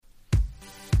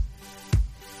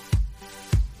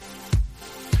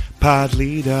Pod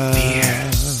leader.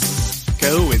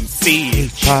 Go and see.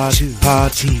 Pod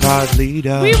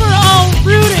leader. We were all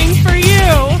rooting for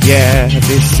you. Yeah,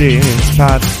 this is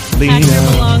Pod leader. Pack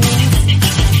your belongings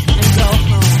and go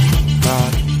home.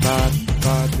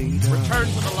 Pod leader. Return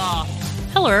to the law.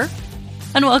 Hello,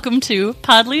 and welcome to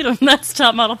Pod Leader. That's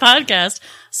Top Model Podcast,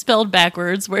 spelled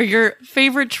backwards, where your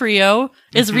favorite trio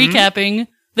is recapping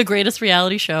the greatest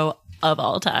reality show of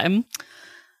all time.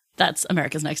 That's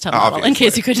America's Next Top Model, in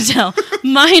case you couldn't tell.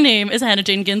 My name is Hannah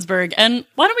Jane Ginsburg, and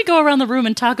why don't we go around the room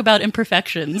and talk about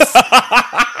imperfections?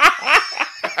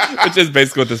 Which is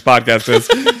basically what this podcast is.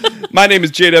 My name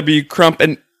is JW Crump,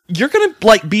 and you're going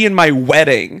to, be in my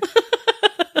wedding.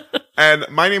 And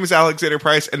my name is Alexander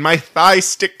Price, and my thighs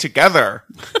stick together.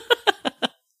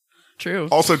 True.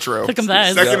 Also true. Click 'em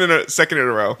thighs. Second in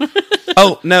a row.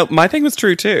 Oh, no, my thing was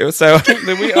true, too. So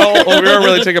we are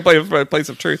really taking a place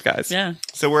of truth, guys. Yeah.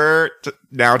 So we're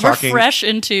now We're talking fresh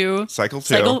into Cycle 2.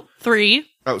 Cycle 3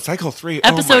 Oh, Cycle 3.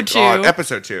 Episode 2.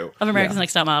 Episode 2. of America's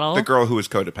Next Top Model. The girl who was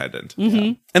codependent.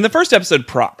 Mm-hmm. And the first episode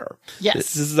proper. Yes.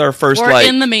 This is our first, We're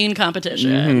in the main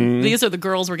competition. These are the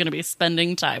girls we're going to be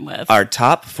spending time with. our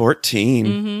top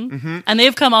 14. And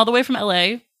they've come all the way from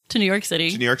LA to New York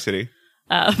City. To New York City.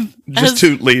 Just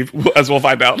to leave, as we'll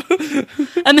find out.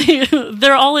 And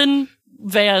they're all in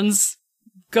vans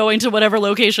going to whatever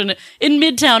location in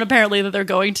Midtown, apparently, that they're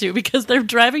going to, because they're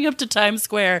driving up to Times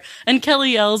Square, and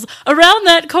Kelly yells, "Around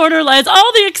that corner lies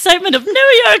all the excitement of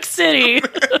New York City."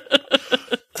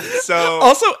 So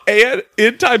Also, Anne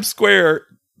in Times Square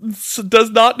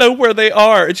does not know where they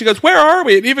are. And she goes, "Where are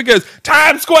we?" And even goes,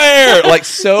 "Times Square!" Like,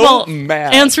 so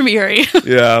mad. Anne's from Erie.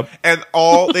 Yeah. and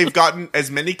they've gotten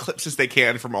as many clips as they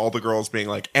can from all the girls being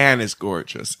like, Anne is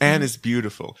gorgeous. Anne is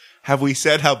beautiful. Have we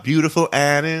said how beautiful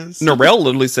Anne is? Norelle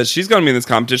literally says she's going to be in this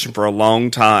competition for a long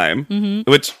time,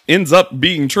 which ends up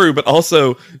being true, but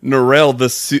also Norelle, the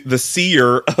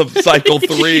seer of Cycle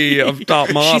 3 of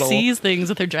Top Model. She sees things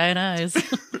with her giant eyes.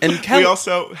 And Kelly, We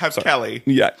also have Kelly.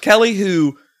 yeah, Kelly,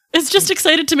 who Is just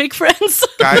excited to make friends.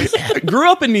 Guys,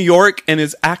 grew up in New York and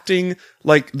is acting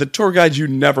like the tour guide you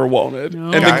never wanted.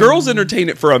 No. And the girls entertain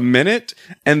it for a minute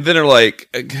and then are like,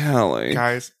 Kelly.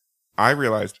 guys, I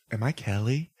realized, am I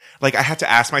Kelly? Like, I had to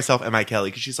ask myself, am I Kelly?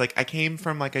 Because she's like, I came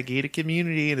from like a gated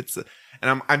community,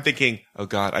 and I'm thinking, oh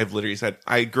God, I've literally said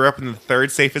I grew up in the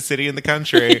third safest city in the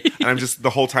country, and I'm just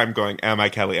the whole time going, am I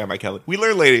Kelly? Am I Kelly? We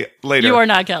learn later. You are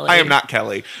not Kelly. I am not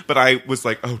Kelly, but I was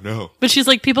like, oh no, But she's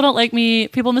like, people don't like me,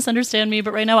 people misunderstand me,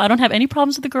 but right now I don't have any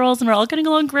problems with the girls and we're all getting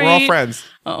along great. we're all friends.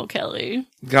 Oh, Kelly.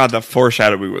 God, the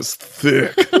foreshadowing was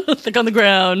thick. Thick on the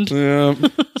ground. Yeah.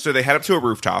 So they head up to a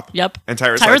rooftop. Yep. And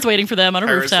Tyra's Tyra's like, waiting for them on a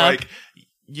rooftop. like,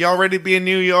 y'all ready to be in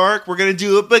New York? We're gonna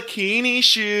do a bikini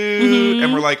shoot,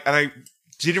 and we're like, and I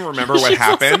didn't remember what She's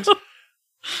happened. also-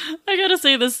 I gotta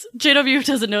say this. JW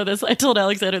doesn't know this. I told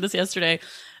Alexander this yesterday.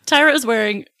 Tyra is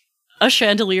wearing a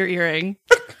chandelier earring.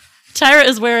 Tyra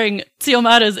is wearing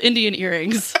Tsiomata's Indian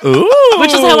earrings. Ooh.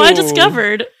 Which is how I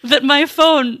discovered that my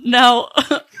phone now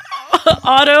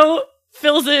auto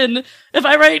fills in if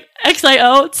I write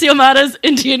XIO, Tsiomata's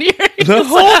Indian earrings. The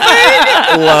whole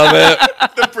thing? Love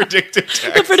it. The predictive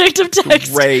text. The predictive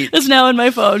text Great. is now in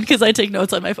my phone because I take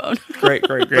notes on my phone. Great.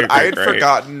 I had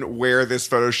forgotten where this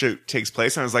photo shoot takes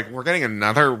place, and I was like, we're getting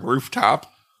another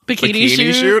rooftop Bikini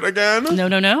shoot again?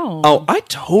 No. Oh, I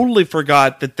totally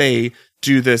forgot that they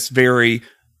do this very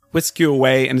whisk you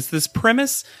away. And it's this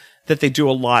premise that they do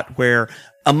a lot where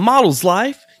a model's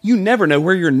life, you never know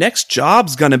where your next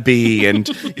job's going to be. And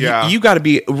Yeah. you got to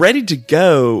be ready to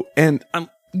go. And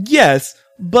yes,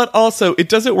 but also it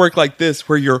doesn't work like this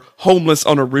where you're homeless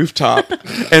on a rooftop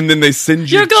and then they send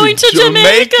you You're going to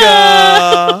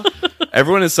Jamaica.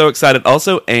 Everyone is so excited.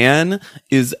 Also, Anne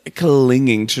is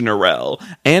clinging to Norelle.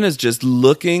 Anne is just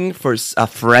looking for a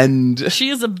friend. She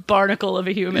is a barnacle of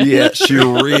a human. Yeah, she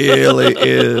really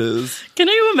is. Can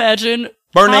you imagine?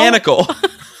 Barnacle.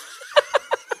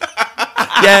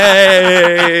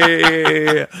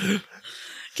 Yay!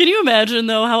 Can you imagine,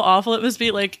 though, how awful it must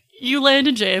be? Like, you land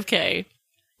in JFK.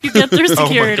 You get through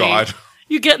security. Oh my God.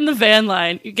 You get in the van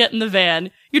line. You get in the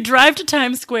van. You drive to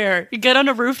Times Square. You get on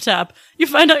a rooftop. You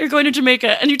find out you're going to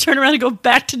Jamaica, and you turn around and go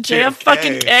back to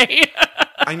JFK.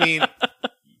 I mean,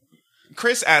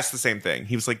 Chris asked the same thing.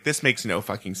 He was like, this makes no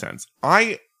fucking sense.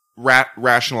 I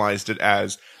rationalized it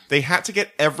as they had to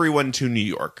get everyone to New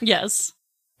York Yes.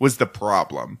 was the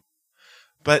problem.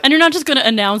 But And you're not just going to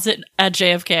announce it at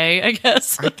JFK, I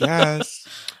guess. I guess.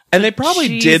 And they probably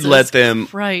did Jesus let them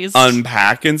Christ.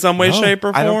 unpack in some way, No, shape,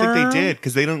 or form. I don't think they did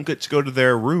because they don't get to go to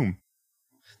their room.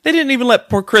 They didn't even let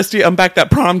poor Christy unpack that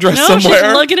prom dress No, she's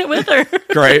somewhere. lugging it with her.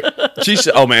 Great.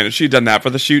 Oh man, if she'd done that for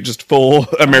the shoot, just full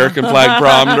American flag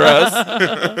prom dress.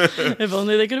 If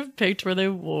only they could have picked where they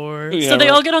wore. Yeah, So they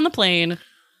right. all get on the plane.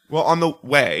 Well, on the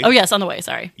way, Oh, yes, on the way.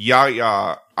 Sorry.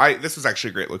 Yaya, this was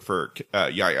actually a great look for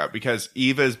Yaya because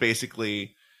Eva is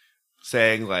basically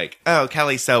saying like, "Oh,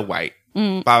 Kelly's so white,"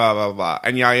 blah blah blah blah,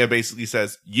 and Yaya basically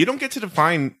says, "You don't get to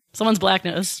define Someone's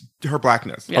blackness. her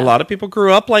blackness." Yeah. A lot of people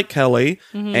grew up like Kelly,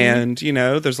 and you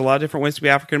know, there's a lot of different ways to be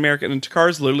African American. And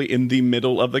Takara's literally in the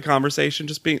middle of the conversation,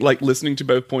 just being like listening to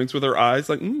both points with her eyes,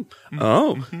 like,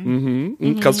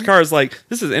 because Takara's like,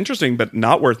 this is interesting, but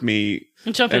not worth me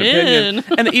Jumping an opinion.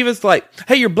 in. And Eva's like,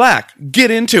 hey, you're black,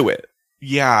 get into it.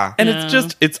 Yeah, And Yeah.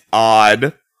 it's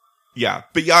odd. yeah,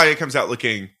 but Yaya comes out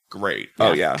looking great.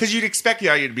 Oh yeah, Because you'd expect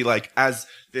Yaya to be like, as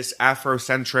this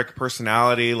Afrocentric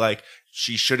personality, like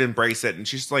she should embrace it, and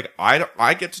she's like,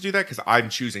 I get to do that because I'm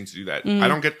choosing to do that. I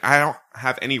don't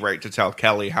have any right to tell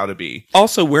Kelly how to be.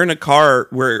 also we're in a car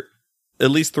where at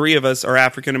least 3 of us are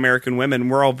African American women.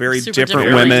 We're all very Super different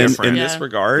different. women Very different. in Yeah. this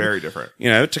regard. Very different. You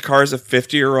know, Takara's a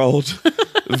 50-year-old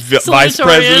vice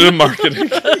president of marketing.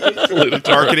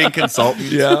 Marketing consultant.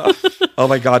 Yeah. Oh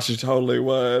my God, she totally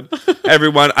would.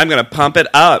 Everyone, I'm going to pump it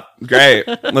up. Great.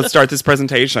 Let's start this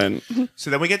presentation. So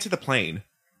then we get to the plane,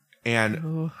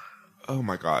 and oh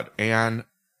my God, Anne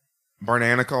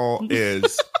Barnacle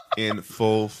is in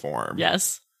full form.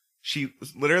 Yes. She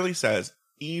literally says,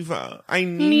 "Eva, I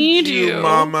Need need you, you.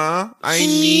 Mama. I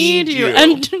need you."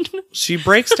 And She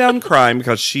breaks down crying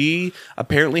because she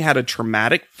apparently had a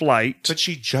traumatic flight. But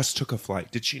she just took a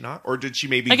flight, did she not? Or did she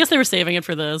maybe? I guess they were saving it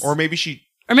for this. Or maybe she.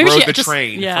 Or maybe rode she the just-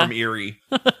 train yeah. from Erie.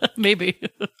 Maybe.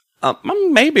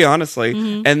 Maybe, honestly.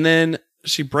 Mm-hmm. And then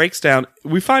she breaks down.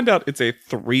 We find out it's a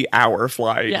 3-hour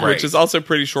flight, Yeah. which Right. is also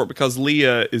pretty short because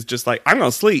Leah is just like, I'm going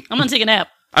to sleep. I'm going to take a nap.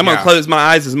 I'm going Yeah. to close my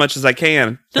eyes as much as I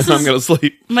can. This and I'm is- going to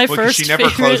sleep. My Well, 'cause first she never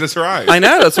favorite, closes her eyes. I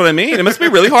know. That's what I mean. It must be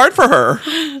really hard for her.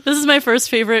 This is my first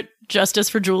favorite Justice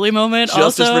for Julie moment.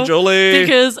 Justice also, for Julie.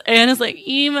 Because Anne is like,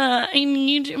 Eva, I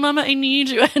need you. Mama, I need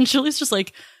you. And Julie's just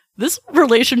like, this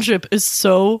relationship is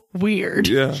so weird.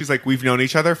 Yeah. She's like, we've known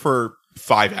each other for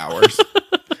 5 hours.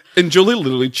 And Julie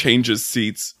literally changes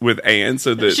seats with Anne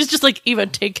so that She's just like, Eva,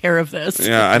 take care of this.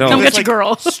 yeah, I don't. Come It's get your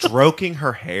girl. stroking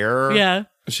her hair. Yeah.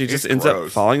 She just It's ends up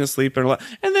gross. falling asleep in her lap.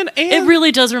 And then It Anne.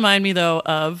 really does remind me, though,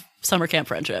 of summer camp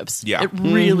friendships. Yeah. It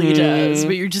really Mm-hmm. does.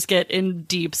 But you just get in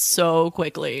deep so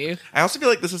quickly. I also feel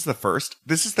like this is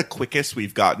the quickest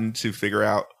we've gotten to figure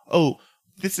out, oh,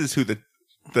 this is who the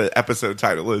episode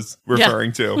title is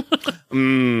referring to.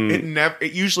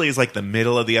 It usually is like the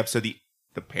middle of the episode,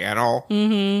 the panel.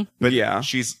 Mm-hmm. But Yeah.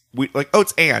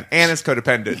 it's Anne. Anne is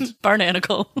codependent.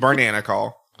 Barnacle.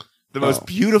 Barnacle. The most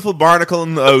beautiful barnacle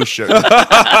in the ocean.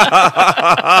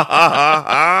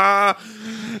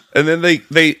 And then they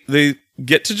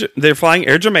get to they're flying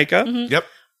Air Jamaica. Yep.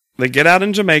 They get out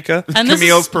in Jamaica. And this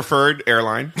Camille's is, preferred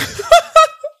airline. this,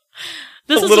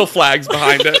 The is, little flags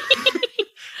behind it.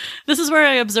 this is where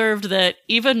I observed that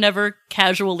Eva never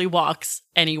casually walks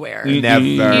anywhere. Never.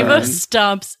 Eva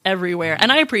stomps everywhere.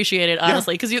 And I appreciate it,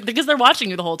 honestly, because they're watching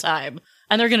you the whole time.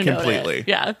 And they're going to know Completely. it.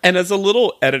 Yeah. And as a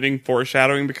little editing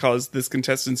foreshadowing, because this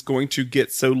contestant's going to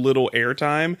get so little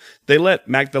airtime, they let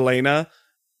Magdalena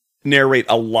narrate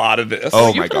a lot of this.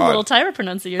 Oh You my put a little God. Tyra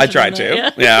pronunciation I tried in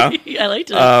it. to. Yeah. I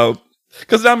liked it.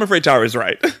 Because now I'm afraid Tyra is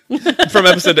right. From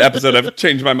episode to episode, I've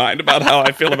changed my mind about how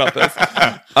I feel about this.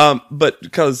 But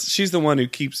because she's the one who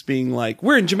keeps being like,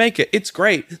 we're in Jamaica. It's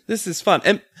great. This is fun.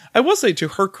 And I will say, to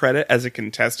her credit as a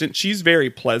contestant, she's very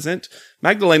pleasant.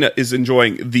 Magdalena is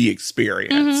enjoying the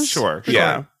experience. Sure.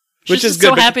 Yeah. She's Which is just good.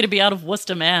 so because- happy to be out of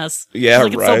Worcester, Mass. Yeah,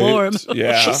 She's like, right. it's so warm.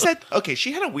 Yeah. She said, okay,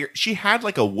 she had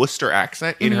like a Worcester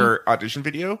accent in her audition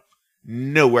video.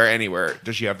 Nowhere, anywhere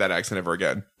does she have that accent ever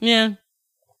again. Yeah.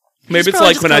 Maybe She's it's probably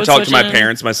like just when I code talk to my switching.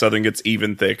 parents, my southern gets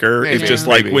even thicker. Maybe. It's just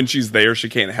like Maybe. when she's there, she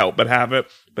can't help but have it.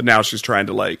 But now she's trying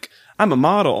to like, I'm a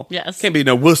model. Yes. Can't be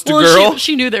no Worcester Well, girl.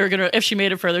 she knew they were going to, if she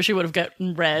made it further, she would have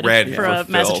gotten red, Red for for a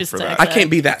Phil Massachusetts for that. accent. I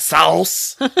can't be that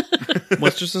sauce.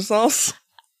 Worcestershire sauce.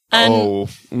 And Oh,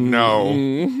 no.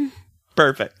 Mm.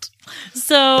 Perfect.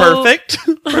 so Perfect.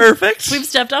 Perfect. we've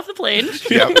stepped off the plane,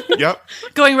 Yep.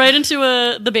 going right into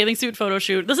the bathing suit photo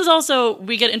shoot. This is also,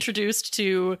 we get introduced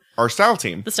to Our style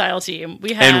team. the style team.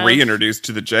 We have and reintroduced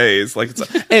to the J's. Like it's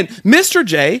and Mr.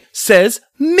 J says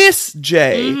Miss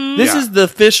J. Mm-hmm. This Yeah. is the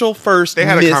official first They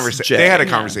had a Miss conversation. J. They had a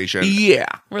conversation. Yeah.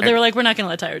 where they were like, we're not going to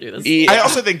let Tyra do this. Yeah. I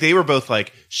also think they were both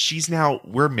like,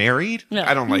 we're married? No,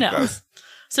 I don't like no. this.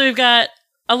 So we've got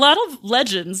a lot of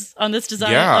legends on this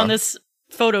design, Yeah. on this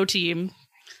photo team.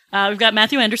 We've got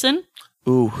Matthew Anderson.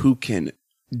 Ooh, who can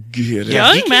Get it.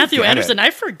 Yeah, he Young can Matthew get Anderson, it. I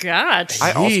forgot.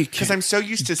 I also He because can I'm so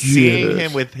used to get seeing it.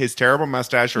 him with his terrible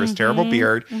mustache or his terrible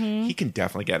beard. He can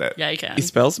definitely get it. Yeah, he can. He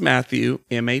spells Matthew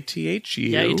Mathu.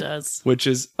 Yeah, he does. Which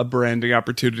is a branding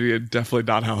opportunity and definitely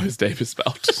not how his name is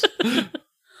spelled.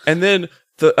 And then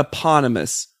the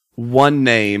eponymous one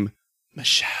name,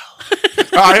 Michelle.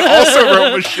 I also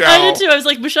wrote Michelle. I did too. I was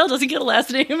like, Michelle doesn't get a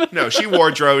last name. No, she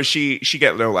wardrobe. She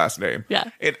get no last name. Yeah.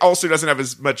 It also doesn't have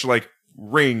as much like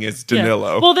ring as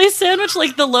Danilo. Yeah. Well, they sandwich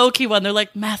like the low key one. They're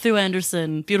like Matthew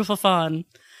Anderson, beautiful fawn.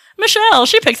 Michelle,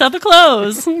 she picks out the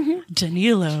clothes.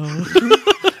 Danilo.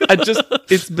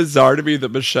 It's bizarre to me that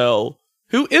Michelle,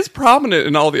 who is prominent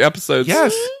in all the episodes,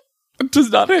 Yes.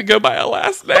 does not go by a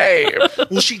last name.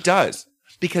 Well, she does.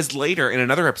 Because later in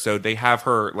another episode, they have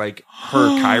her like her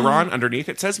Chiron underneath.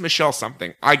 It says Michelle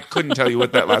something. I couldn't tell you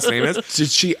what that last name is. Did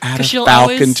she add a she'll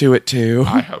falcon always- to it too?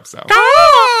 I hope so.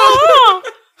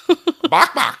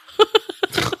 Bok bok.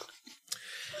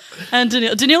 And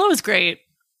Danilo is great.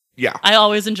 Yeah. I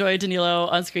always enjoy Danilo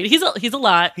on screen. He's a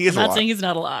lot. He is I'm a not lot. saying he's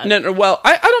not a lot. No, well,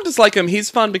 I don't dislike him. He's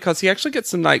fun because he actually gets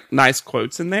some like nice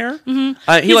quotes in there. He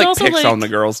He's like also, picks like- on the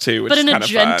girls too, which but is in a kind of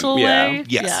gentle fun. way. Yeah.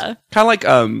 Yes. Yeah. Kind of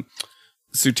like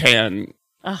Sutan.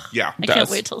 Yeah. I does. can't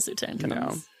wait till Sutan comes.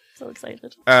 No. So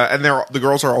excited. And the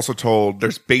girls are also told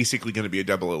there's basically going to be a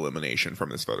double elimination from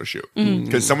this photo shoot.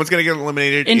 Because someone's going to get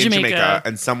eliminated In in Jamaica. Jamaica.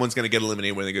 and someone's going to get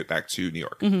eliminated when they get back to New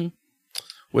York.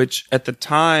 Which at the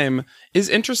time is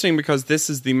interesting because this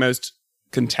is the most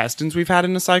contestants we've had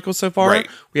in a cycle so far. Right.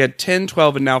 We had 10,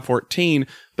 12, and now 14,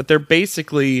 but they're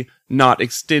basically not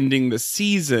extending the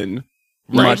season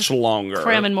much just longer.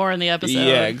 Cramming more in the episode.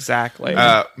 Yeah, exactly.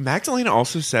 Magdalena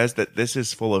also says that this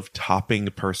is full of topping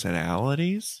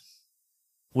personalities,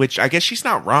 which I guess she's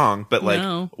not wrong, but like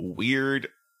No. weird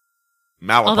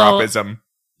malapropism.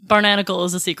 Barnacle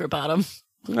is a secret bottom.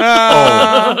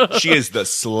 Oh, she is the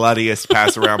sluttiest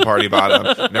pass around party bottom.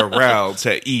 Narelle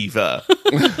to Eva.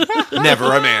 Never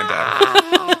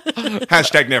Amanda.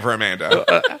 Hashtag never Amanda.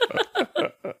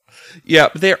 Yeah,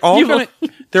 but they're all You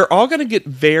gonna get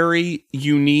very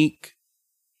unique.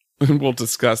 We'll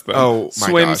discuss them. Oh, my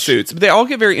swimsuits. But they all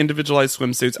get very individualized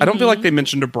swimsuits. I don't feel like they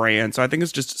mentioned a brand, so I think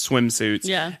it's just swimsuits.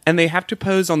 Yeah. And they have to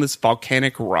pose on this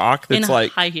volcanic rock that's In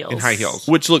like high heels. In high heels.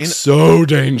 which looks so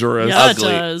dangerous. Yeah. It ugly,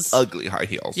 does. ugly high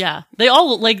heels. Yeah. They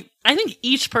all like, I think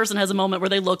each person has a moment where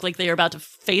they look like they are about to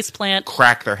face plant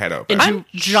Crack their head open. into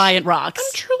giant rocks.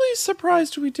 I'm truly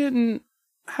surprised we didn't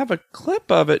have a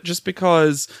clip of it just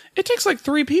because it takes like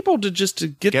 3 people to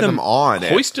get them on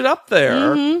it. hoisted up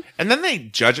there. And then they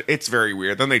judge. It's very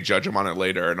weird. Then they judge them on it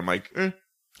later, and I'm like,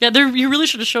 Yeah, you really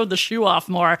should have showed the shoe off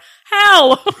more.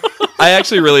 How? I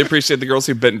actually really appreciate the girls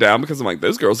who bent down because I'm like,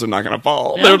 those girls are not going to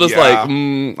fall. Yeah. They're just Yeah. like,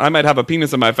 I might have a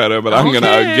penis in my photo, but I'm going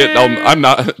to Okay. I'm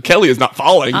not, Kelly is not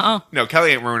falling. no,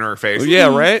 Kelly ain't ruining her face.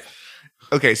 Yeah, right?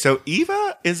 Okay, so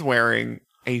Eva is wearing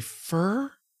a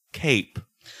fur cape.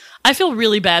 I feel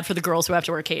really bad for the girls who have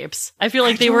to wear capes. I feel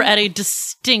like they were at a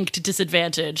distinct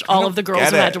disadvantage. All of the girls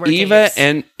get who had it. to wear Eva capes.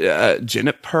 and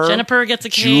Jennifer. Jennifer gets a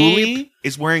cape. Julie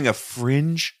is wearing a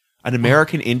fringe, an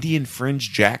American Indian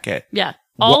fringe jacket. Yeah.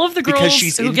 All of the girls Because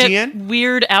she's who Indian? get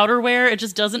weird outerwear, it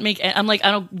just doesn't make. I'm like,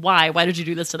 I don't. Why? Why did you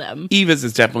do this to them? Eva's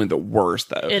is definitely the worst,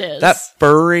 though. It is. That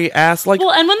furry ass, like,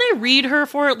 Well, and when they read her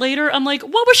for it later, I'm like,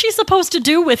 what was she supposed to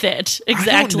do with it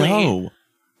exactly? I don't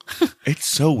know. It's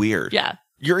so weird. Yeah.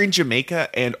 You're in Jamaica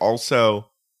and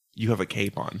also you have a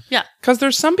cape on. Yeah. because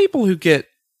there's some people who get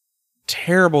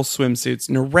terrible swimsuits.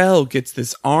 Narelle gets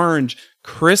this orange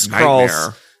crisscross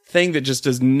Nightmare. thing that just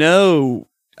does no.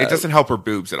 It doesn't help her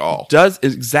boobs at all. Does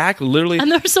exactly literally.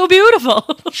 And they're so beautiful.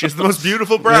 She has the most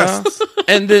beautiful Yeah. breasts.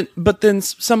 And then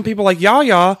some people like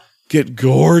Yaya get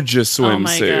gorgeous Oh my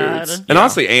swimsuits. God. And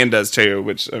honestly, Anne does too,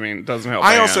 which I mean doesn't help.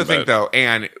 I Anne, also think but- though,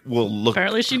 Anne will look.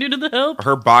 Apparently, she needed the help.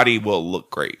 Her body will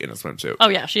look great in a swimsuit. Oh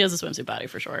yeah, she has a swimsuit body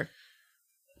for sure.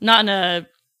 Not in a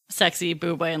sexy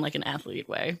boob way, in like an athlete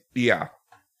way. Yeah.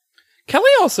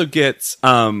 Kelly also gets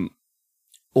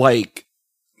like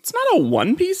it's not a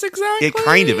one piece exactly. It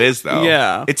kind of is though.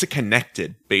 Yeah. It's a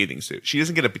connected bathing suit. She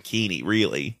doesn't get a bikini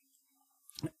really.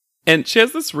 And she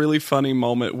has this really funny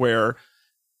moment where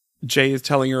Jay is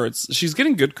telling her she's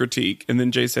getting good critique, and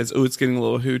then Jay says, "Oh, it's getting a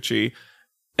little hoochie,"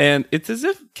 and it's as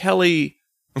if Kelly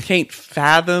can't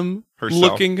fathom Herself.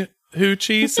 looking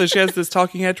hoochie. So she has this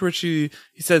talking head where he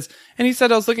says, and he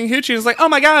said I was looking hoochie. And it's like, oh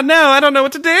my god, no, I don't know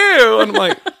what to do. And I'm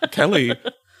like, Kelly,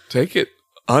 take it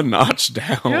a notch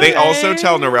down. They also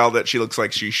tell Narelle that she looks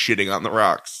like she's shitting on the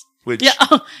rocks. Which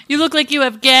Yeah, you look like you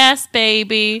have gas,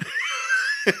 baby.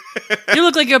 You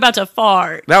look like you're about to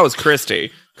fart. That was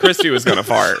Christy. Christy was going to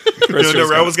fart. Christy No, was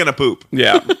Ro gonna- was going to poop.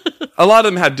 Yeah. A lot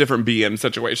of them had different BM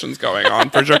situations going on,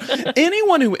 for sure.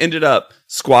 Anyone who ended up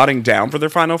squatting down for their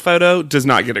final photo does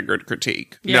not get a good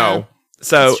critique. Yeah. No.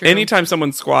 So That's true. anytime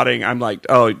someone's squatting, I'm like,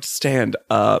 oh, stand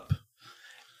up.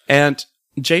 And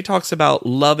Jay talks about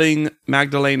loving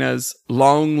Magdalena's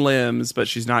long limbs, but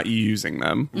she's not using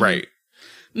them. Right.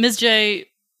 Ms. J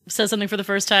says something for the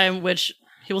first time, which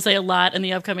he will say a lot in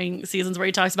the upcoming seasons, where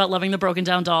he talks about loving the broken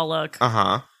down doll look.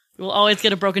 Uh-huh. We'll always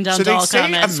get a broken down So they doll say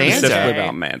comment. from Amanda- Ms. Specifically J. about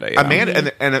Amanda. Yeah.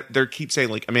 Amanda, and they keep saying,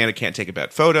 like, Amanda can't take a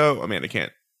bad photo. Amanda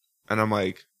can't. And I'm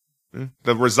like,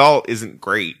 the result isn't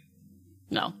great.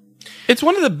 No. It's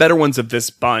one of the better ones of this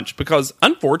bunch because,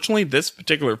 unfortunately, this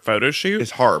particular photo shoot,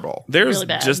 It's horrible. there's really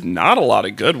bad. just not a lot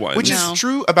of good ones. Which No. is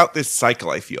true about this cycle,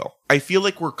 I feel. I feel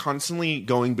like we're constantly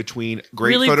going between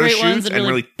great Really photo great ones shoots and and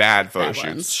really really bad photo bad shoots.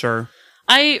 ones. Sure.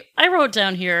 I wrote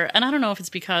down here, and I don't know if it's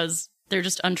because they're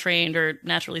just untrained or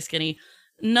naturally skinny.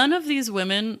 None of these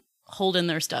women hold in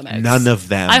their stomachs. None of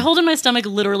them. I hold in my stomach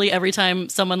literally every time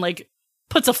someone like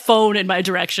puts a phone in my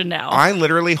direction now. I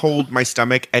literally hold my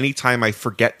stomach anytime I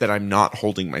forget that I'm not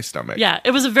holding my stomach. Yeah,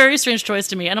 it was a very strange choice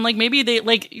to me. And I'm like, maybe they,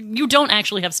 like, you don't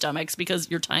actually have stomachs because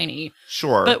you're tiny.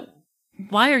 Sure. But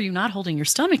why are you not holding your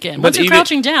stomach in? But Once you're even-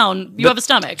 crouching down, you have a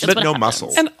stomach. That's but what no happens.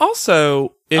 muscle. And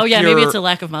also, if Oh, yeah, maybe you're- it's a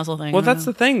lack of muscle thing. Well, that's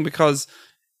the thing because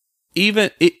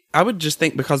I would just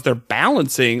think because they're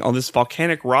balancing on this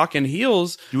volcanic rock in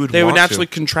heels, You would they would want to. naturally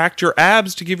contract your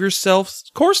abs to give yourself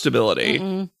core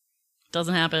stability.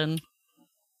 Doesn't happen.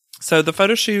 So the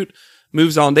photo shoot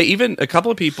moves on. They even, a couple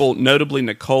of people, notably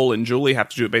Nicole and Julie, have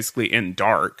to do it basically in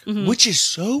dark. Which is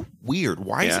so weird.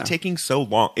 Why is Yeah. it taking so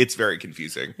long? It's very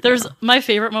confusing. There's my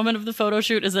favorite moment of the photo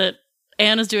shoot is that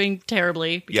Anne is doing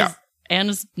terribly because Yeah. Anne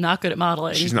is not good at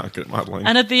modeling. She's not good at modeling.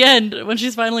 And at the end, when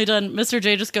she's finally done, Mr.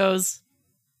 J just goes,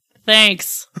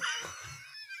 "Thanks."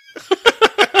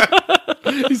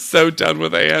 He's so done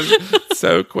with Anne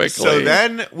so quickly. So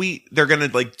then they're gonna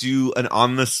like do an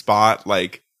on the spot,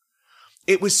 like,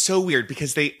 it was so weird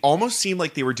because they almost seemed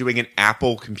like they were doing an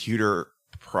Apple computer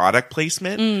product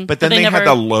placement, but then they they never- had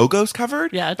the logos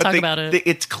covered. Yeah, but talk about it.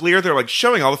 It's clear they're like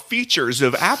showing all the features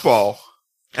of Apple.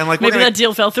 And like, Maybe we're that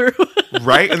deal fell through. gonna,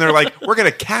 right? And they're like, we're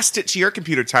going to cast it to your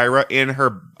computer, Tyra, in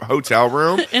her hotel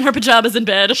room. In her pajamas in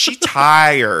bed. She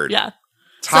tired. Yeah.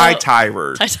 Tired. Ty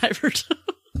Tyvert.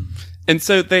 And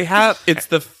so they have, it's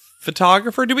the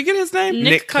photographer. Did we get his name?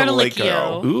 Nick Colaco.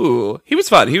 Cardalicchio. Ooh, he was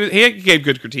fun. He gave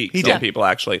good critiques He on did. people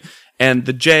actually, and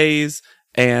the Jays,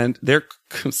 and they're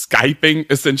skyping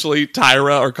essentially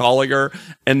Tyra or calling her,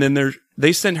 and then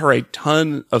they send her a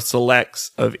ton of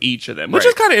selects of each of them, which Right.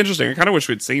 is kind of interesting. I kind of wish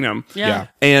we'd seen them. Yeah.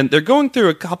 And they're going through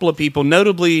a couple of people.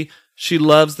 Notably, she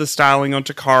loves the styling on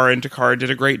Takara, and Takara did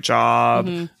a great job.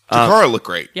 Takara looked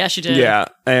great. Yeah, she did. Yeah,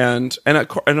 and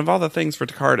of all the things for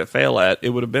Takara to fail at, it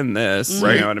would have been this.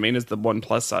 Right. You know what I mean? Is the one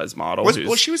plus size model. Well,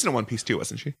 who's- she was in a one piece too,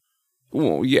 wasn't she?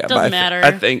 well, yeah, Doesn't but matter.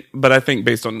 I think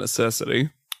based on necessity.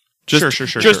 Just,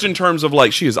 Sure. Just in terms of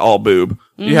like she is all boob.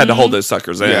 You had to hold those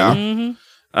suckers in.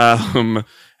 Yeah.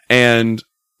 And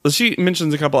she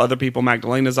mentions a couple other people.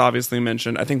 Magdalena's obviously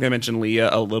mentioned. I think they mentioned Leah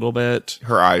a little bit.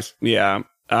 Her eyes. Yeah.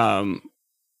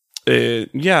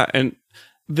 Yeah, and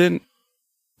then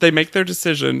they make their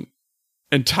decision,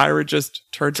 and Tyra just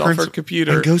turns off her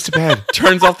computer, and goes to bed.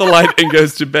 turns off the light, and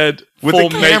goes to bed With full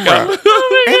the camera. makeup.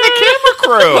 And the camera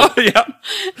crew. Yeah.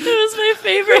 It was my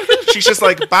favorite. She's just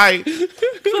like, bye.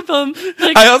 Boom.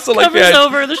 Like, I also like covers that.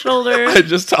 over the shoulder. I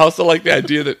just also like the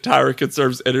idea that Tyra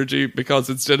conserves energy because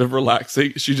instead of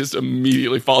relaxing, she just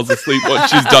immediately falls asleep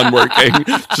once she's done working.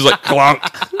 She's like, clunk.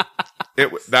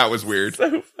 That was weird.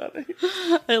 So funny.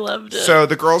 I loved it. So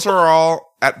the girls are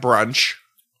all at brunch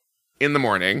in the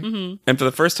morning. And for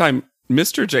the first time,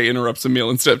 Mr. J interrupts a meal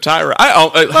instead of Tyra.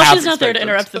 well, she's not there to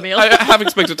interrupt the meal. I have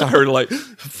expected Tyra to like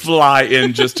fly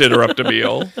in just to interrupt a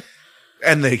meal.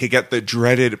 And they could get the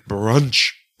dreaded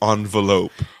brunch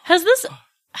envelope. Has this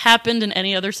happened in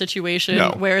any other situation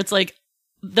No. where it's like,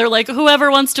 they're like, whoever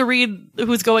wants to read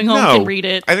who's going home can read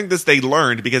it? I think they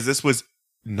learned because this was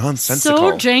nonsensical.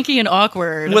 So janky and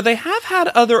awkward. Well, they have had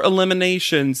other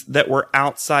eliminations that were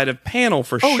outside of panel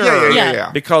for Oh, sure.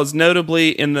 Yeah. Because notably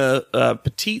in the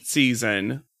Petite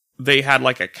season, they had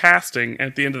like a casting.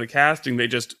 At the end of the casting, they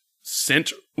just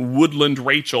sent Woodland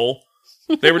Rachel.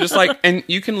 They were just like, and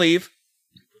you can leave.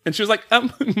 And she was like,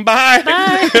 bye.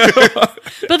 Bye.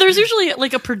 But there's usually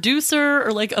like a producer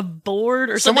or like a board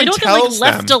or something. Someone They don't get like tells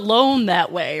left them. alone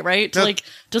that way, right? To No. like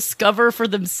discover for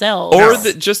themselves. Or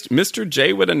that just Mr.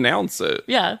 J would announce it,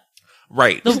 yeah.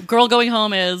 Right. The girl going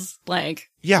home is blank.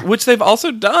 Yeah. which they've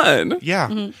also done.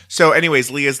 Yeah. So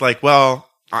anyways, Leah's like, well,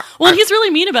 Well, he's really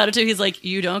mean about it too. He's like,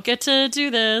 you don't get to do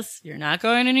this. You're not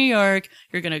going to New York.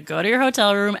 You're going to go to your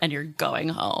hotel room and you're going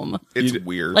home. It's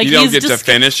weird. Like, You don't he's get to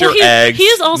finish well, your eggs. He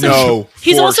is also No,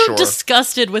 he's for also sure.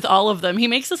 disgusted with all of them. He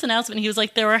makes this announcement. He was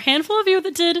like, there were a handful of you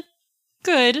that did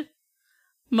good.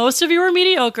 Most of you were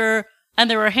mediocre, and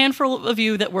there were a handful of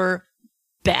you that were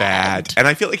bad. And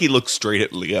I feel like he looks straight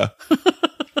at Leah.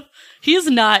 He is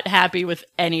not happy with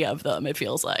any of them, it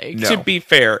feels like. No. To be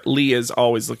fair, Leah's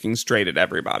always looking straight at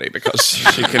everybody because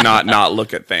she cannot not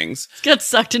look at things. Gets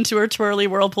sucked into her twirly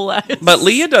whirlpool eyes. But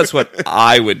Leah does what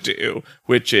I would do,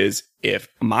 which is if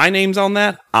my name's on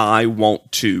that, I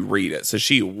want to read it. So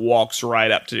she walks right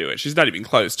up to do it. She's not even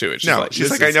close to it. She's No, like, she's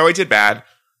this like, I is- know I did bad.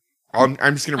 I'm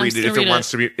just going to I'm read just it gonna if read it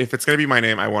wants to be. If it's going to be my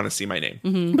name, I want to see my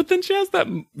name. But then she has that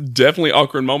definitely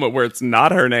awkward moment where it's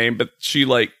not her name, but she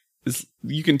like is.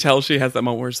 You can tell she has that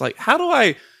moment where it's like, how do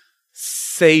I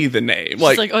say the name?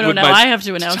 She's like, oh no, with now my I have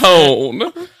to announce it.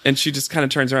 tone. And she just kind of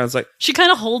turns around and is like, She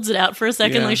kind of holds it out for a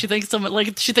second, Yeah. like she thinks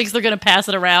she thinks they're gonna pass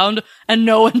it around, and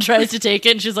no one tries to take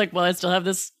it. And she's like, "Well, I still have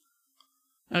this."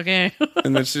 Okay.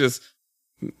 and then she just,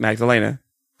 Magdalena.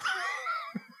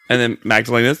 And then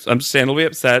Magdalena's understandably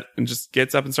upset and just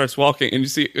gets up and starts walking. And you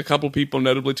see a couple people,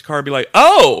 notably Takara, be like,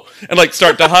 oh! And like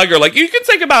start to hug her, like, you can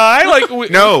say goodbye. Like,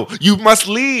 No, you must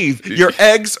leave. Your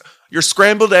eggs, your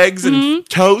scrambled eggs and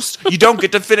toast, you don't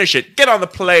get to finish it. Get on the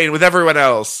plane with everyone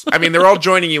else. I mean, they're all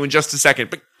joining you in just a second.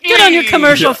 But Get on your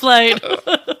commercial flight.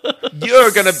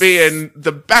 You're going to be in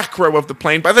the back row of the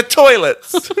plane by the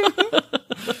toilets.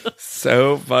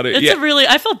 so funny. It's Yeah.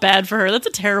 I felt bad for her. That's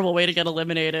a terrible way to get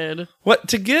eliminated. What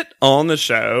to get on the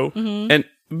show and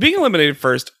being eliminated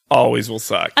first always will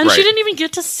suck. And she Right. didn't even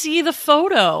get to see the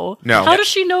photo. No. How does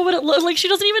she know what it looked like? She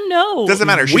doesn't even know. Doesn't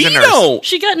matter. She's we a nurse. don't.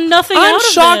 She got nothing I'm out of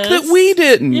shocked this. that we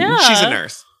didn't. Yeah. She's a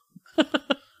nurse.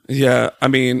 Yeah, I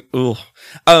mean, ugh.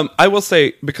 I will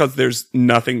say because there's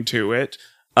nothing to it.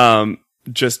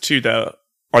 Just to the,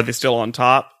 are they still on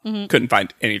top? Couldn't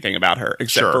find anything about her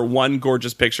except Sure. for one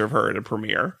gorgeous picture of her at a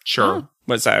premiere. Sure.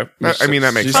 But so, I mean,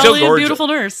 that makes she's sense. still Probably a gorgeous. beautiful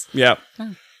nurse. Yeah,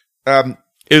 Um,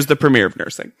 it was the premiere of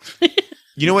nursing.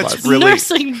 you know what's Was. really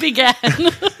Nursing began.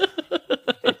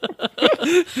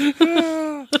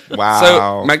 wow?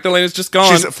 So Magdalena's just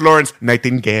gone. She's Florence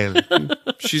Nightingale.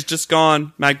 She's just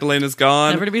gone. Magdalena's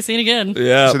gone. Never to be seen again.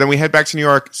 Yeah. So then we head back to New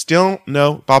York. Still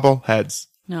no bobbleheads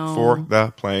No. for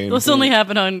the plane. This only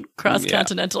happened on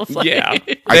cross-continental flight. yeah.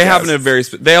 I They have guess. a very.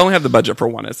 They only have the budget for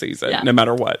one a season, Yeah. no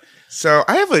matter what. So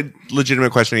I have a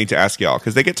legitimate question I need to ask y'all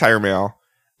because they get tire mail.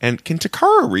 And can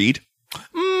Takara read?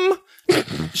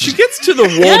 She gets to the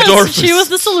Yes, Waldorf. she was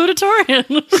the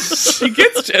salutatorian. She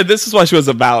gets to, this is why she was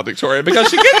a valedictorian, because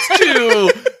she gets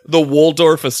to the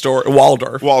Waldorf Astoria.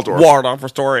 Waldorf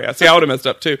Astoria. See, I would have messed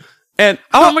up too. And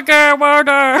Oh my God,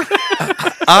 Waldorf.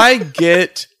 I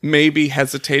get maybe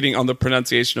hesitating on the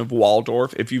pronunciation of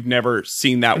Waldorf if you've never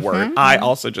seen that word. I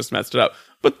also just messed it up.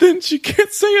 But then she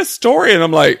can't say Astoria, and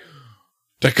I'm like,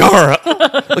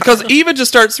 Takara. Because Eva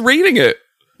just starts reading it.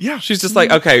 Yeah. She's just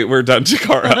like, okay, we're done,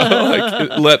 Takara.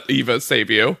 Like, let Eva save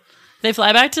you. They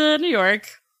fly back to New York.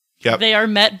 Yep. They are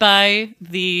met by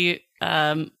the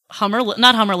not Hummer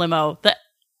limo. It's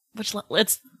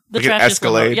the Like an trashiest limo.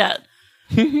 Escalade? Yeah.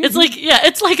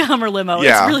 It's like a Hummer limo.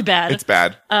 Yeah. It's really bad. It's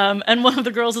bad. And one of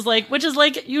the girls is like, we're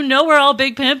all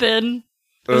big pimpin'.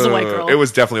 It was a white girl. It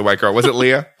was definitely a white girl. Was it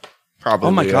Leah? Probably.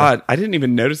 Oh my Leah. God. I didn't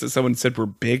even notice that someone said we're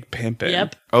big pimpin'.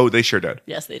 Yep. Oh, they sure did.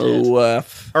 Yes, they did.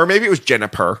 Woof. Or maybe it was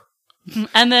Jennifer.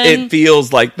 And then It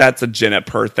feels like that's a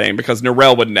Jennifer thing because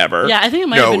Norelle would never. yeah, I think it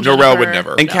might No, have been Norelle Jennifer. would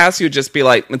never. And Cassie would just be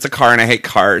like, it's a car and I hate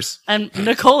cars. And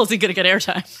Nicole isn't going to get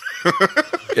airtime.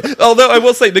 Although I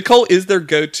will say, Nicole is their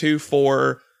go-to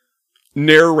for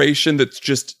narration that's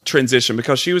just transition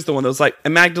because she was the one that was like,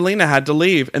 and Magdalena had to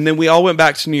leave. And then we all went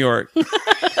back to New York.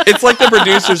 It's like the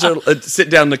producers are, sit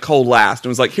down Nicole last and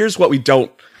was like, here's what we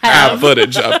don't have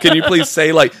footage of. Can you please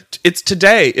say like, it's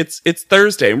today, it's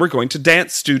Thursday and we're going to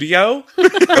dance studio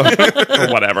or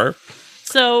whatever.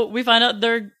 So we find out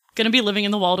they're going to be living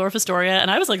in the Waldorf Astoria.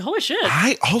 And I was like, holy shit.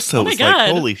 I also my was God.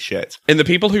 like, holy shit. And the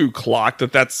people who clocked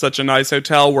that that's such a nice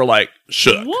hotel were like,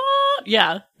 shook. What?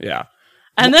 Yeah. Yeah.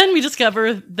 And then we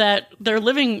discover that their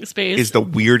living space Is the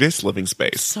weirdest living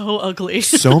space. so ugly.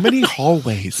 So many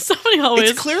hallways. So many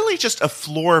hallways. It's clearly just a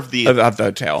floor of the Of the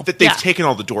hotel. that they've Yeah. taken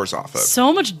all the doors off of.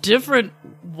 So much different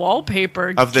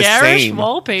wallpaper. Of the garish same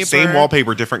wallpaper. Same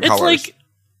wallpaper, different colors.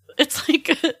 It's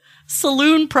like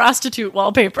saloon prostitute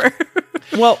wallpaper.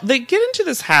 Well, they get into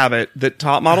this habit that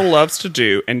Top Model loves to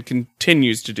do and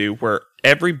continues to do where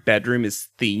every bedroom is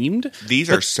themed. These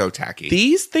are so tacky.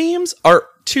 These themes are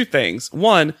two things.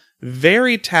 One,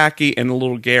 very tacky and a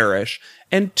little garish,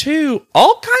 and 2,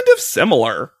 all kind of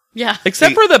similar. Yeah.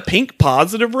 Except for the pink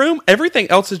positive room, everything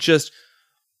else is just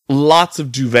lots of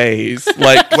duvets.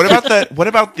 Like, What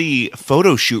about the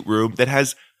photo shoot room that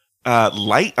has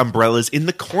light umbrellas in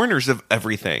the corners of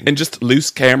everything? and just loose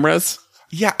cameras.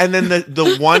 Yeah, and then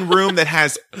the one room that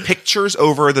has pictures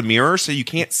over the mirror so you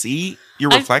can't see your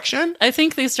reflection. I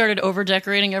think they started over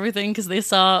decorating everything because they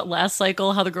saw last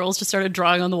cycle how the girls just started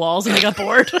drawing on the walls and they got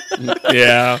bored.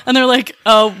 Yeah. And they're like,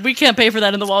 "Oh, we can't pay for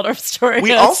that in the Waldorf Astoria."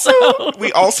 We also so-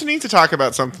 we also need to talk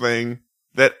about something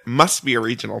that must be a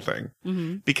regional thing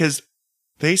because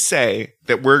they say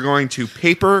that we're going to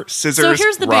paper, scissors, So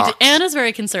here's the rocks. big. Anna's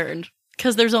very concerned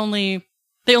because they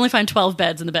only find 12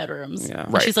 beds in the bedrooms. Yeah.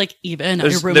 And Right. she's like, Eva, now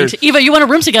There's- you're rooming. there's- Eva, you want a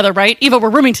room together, right? Eva, we're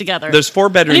rooming together. There's 4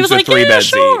 And he bedrooms was with like, 3 yeah, beds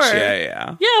sure. each.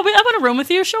 Yeah. yeah, I want a room with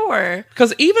you, sure.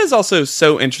 Because Eva's also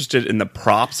so interested in the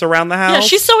props around the house. Yeah,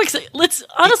 she's so excited. It's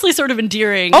honestly sort of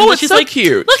endearing. Oh, And it's she's so like,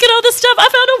 cute. Look at all this stuff. I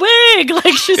found a wig.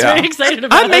 Like, she's Yeah. very excited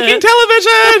about I'm it. making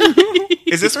television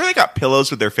Is this where they got pillows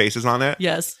with their faces on it?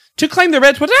 Yes. to claim their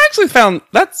beds. But I actually found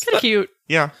that's Kind of cute.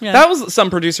 Yeah. Yeah. that was some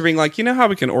producer being like, you know how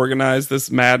we can organize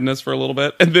this madness for a little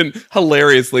bit, and then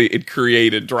hilariously it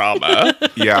created drama.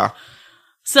 Yeah.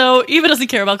 So Eva doesn't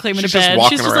care about claiming She's a just bed.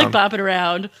 walking She's just like bopping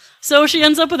around. So she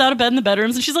ends up without a bed in the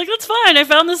bedrooms, and she's like, "That's fine. I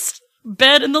found this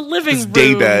bed in the living This room.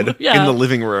 day bed Yeah. in the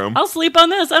living room. I'll sleep on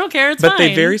this. I don't care. It's But fine."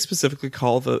 they very specifically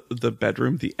call the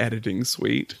bedroom the editing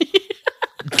suite.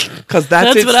 Because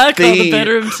that's That's what I call the theme.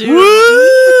 bedroom too.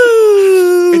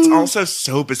 Woo! It's also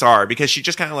so bizarre because she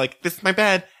just kind of like, this is my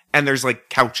bed. And there's like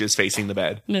couches facing the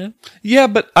bed. Yeah. Yeah,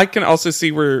 but I can also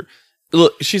see where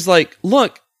look, she's like,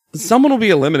 look, someone will be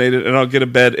eliminated and I'll get a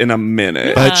bed in a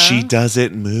minute. But she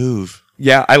doesn't move.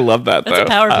 Yeah, I love that That's though. a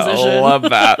power position. I love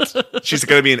that. She's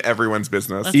going to be in everyone's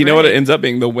business. That's You know what? right. It ends up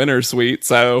being the winner suite.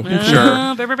 So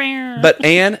Brr, brr, brr. But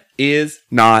Anne is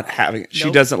not having it. She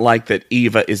Nope. doesn't like that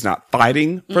Eva is not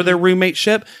fighting for their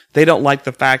roommateship. They don't like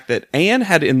the fact that Anne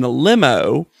had in the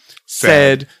limo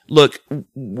said, look,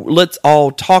 let's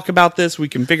all talk about this. We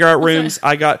can figure out rooms.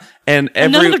 I got, and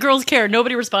And none every, of the girls care.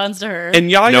 Nobody responds to her. and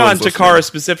Yaya No and one's Takara listening.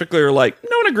 specifically are like,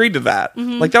 no one agreed to that.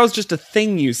 Like that was just a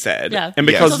thing you said. yeah. And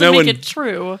It because doesn't no make one, it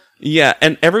true. yeah.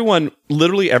 And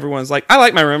literally everyone's like, I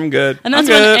like my room. I'm good. And that's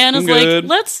I'm good. when Anna's I'm like, good.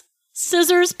 let's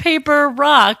scissors, paper,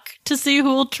 rock to see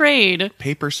who will trade.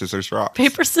 Paper, scissors, rocks.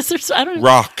 Paper, scissors. I don't know.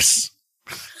 Rocks.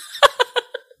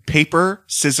 Paper,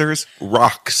 scissors,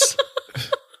 rocks.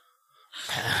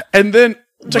 And then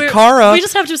We're- Takara. We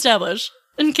just have to establish,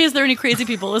 in case there are any crazy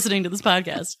people listening to this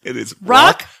podcast. It is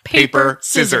Rock, paper, paper,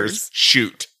 scissors, scissors.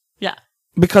 shoot. Yeah.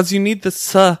 because you need the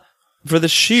for the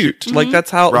shoot. Like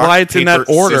that's how Rock, why it's in that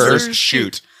paper, order. scissors,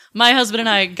 shoot. My husband and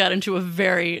I got into a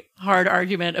very hard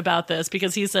argument about this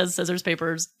because he says scissors,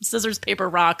 paper,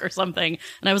 rock or something.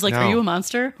 And I was like, No. Are you a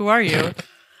monster? Who are you?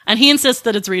 And he insists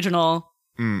that it's regional.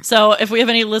 So if we have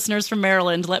any listeners from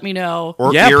Maryland, let me know.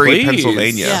 Or Yeah, Erie, please.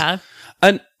 Pennsylvania. Yeah.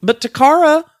 But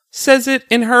Takara says it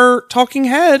in her talking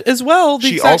head as well. the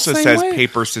She exact also same says way.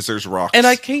 paper, scissors, rocks. And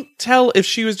I can't tell if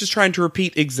she was just trying to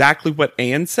repeat exactly what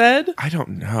Anne said. I don't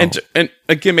know. And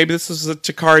again, maybe this is a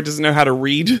Takara doesn't know how to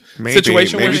read Maybe.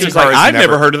 situation where Maybe she's like, Takara's I've never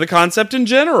never- heard of the concept in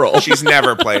general. She's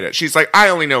never played it. She's like, I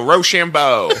only know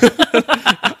Rochambeau.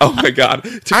 Oh my god,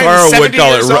 I'm Takara 70 would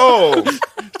call years it. old.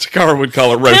 Takara would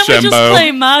call it Can't we just Rochambeau.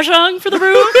 play Mahjong for the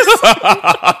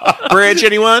rooms? Bridge,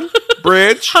 anyone?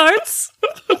 Bridge? Hearts?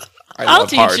 I I'll love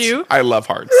teach hearts. you. I love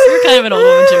hearts. You're kind of an old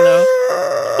woman too,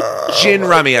 though. Gin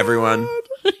rummy, everyone.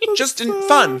 Just in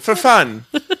fun, for fun.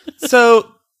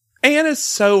 So Anne is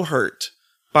so hurt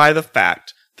by the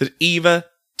fact that Eva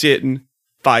didn't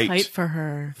Fight for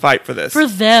her. fight for this. For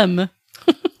them.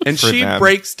 And For she them.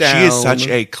 breaks down. She is such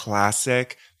a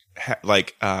classic,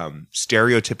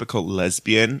 stereotypical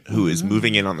lesbian who is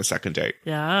moving in on the second date.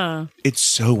 Yeah. It's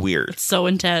so weird. So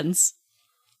intense.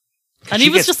 And she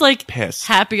Eva's gets just like pissed.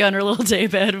 happy on her little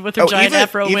daybed with her giant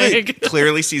afro Eva wig.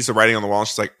 clearly sees the writing on the wall.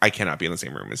 She's like, I cannot be in the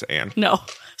same room as Anne. No.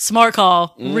 Smart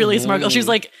call. Really smart call. She's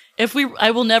like,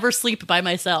 I will never sleep by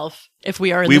myself if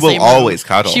we are in We the will same always room.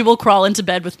 cuddle. She will crawl into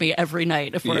bed with me every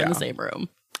night if we're in Yeah. the same room.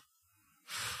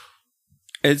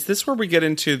 Is this where we get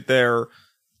into their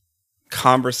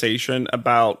conversation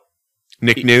about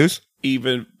Nick News?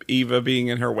 Eva being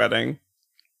in her wedding?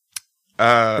 Or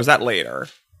Uh, was that later?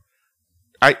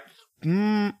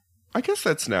 I guess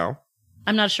that's now.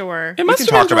 I'm not sure. It must can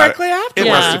have been talk about directly it. after. It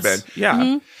Yeah. must have been.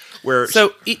 Yeah. Where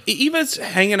So Eva's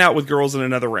hanging out with girls in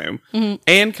another room.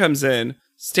 Anne comes in,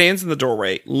 stands in the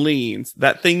doorway, leans.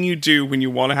 That thing you do when you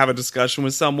want to have a discussion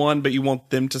with someone, but you want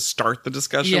them to start the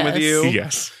discussion with Yes. you.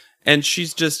 yes. And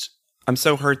she's just, I'm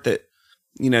so hurt that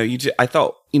I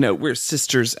thought, we're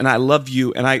sisters and I love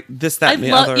you and I, this, that, and the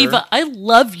love other. Eva. I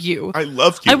love you. I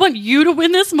love you. I want you to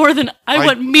win this more than I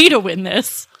want me to win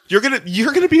this. You're gonna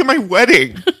be at my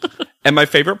wedding. And my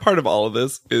favorite part of all of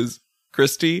this is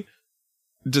Christy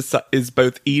is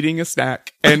both eating a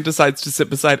snack and decides to sit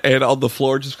beside Anna on the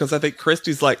floor just because I think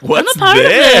Christy's like, what's I'm a part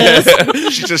this? of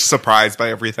this. She's just surprised by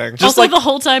everything. Also, the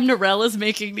whole time Narelle is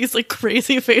making these like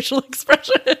crazy facial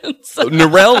expressions.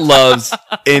 Narelle loves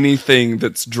anything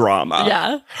that's drama.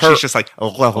 Yeah. She's just like,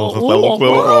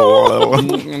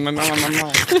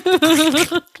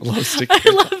 Love sticky.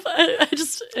 I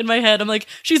just, in my head, I'm like,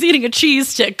 she's eating a cheese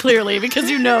stick, clearly, because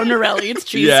Narelle eats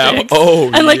cheese Yeah. sticks.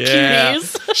 Oh, and like yeah.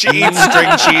 cuties. she eats string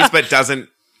cheese but doesn't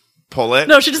pull it.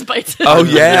 No, she just bites it. Oh,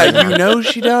 yeah.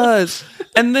 She does.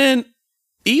 And then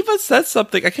Eva says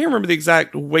something. I can't remember the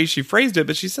exact way she phrased it,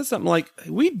 but she said something like,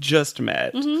 we just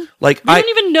met. Mm-hmm. Like, We don't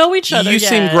even know each other You yet.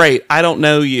 seem great. I don't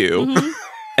know you. Mm-hmm.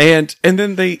 And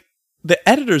then the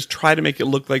editors try to make it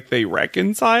look like they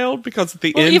reconciled because at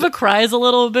the Well, end, Eva cries a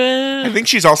little bit. I think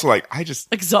she's also like,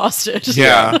 Exhausted.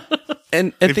 yeah.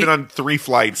 and at They've been the on 3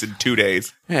 flights in 2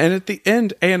 days. and at the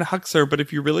end, Anne hugs her. But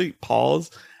if you really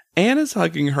pause, Anne is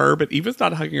hugging her, but Eva's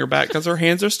not hugging her back because her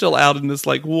hands are still out in this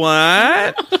like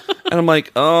what? And I'm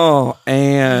like, oh,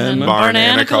 Anne,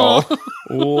 Barnacle.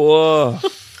 whoa.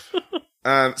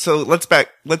 So let's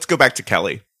go back to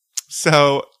Kelly.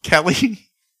 So Kelly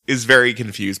is very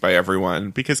confused by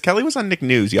everyone because Kelly was on Nick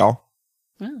News, y'all.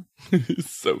 It's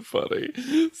so funny,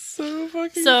 so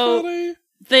fucking So- funny.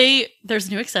 There's a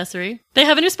new accessory. They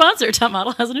have a new sponsor. Top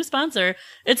Model has a new sponsor.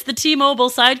 It's the T-Mobile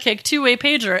Sidekick 2-way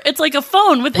pager. It's like a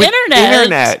phone with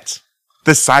internet.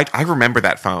 I remember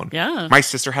that phone. Yeah. My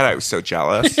sister had it. I was so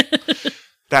jealous.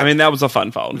 That was a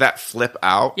fun phone. That flip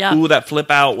out. Yeah. Ooh, that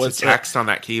flip out Was was text on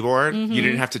that keyboard. Mm-hmm. You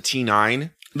didn't have to T9.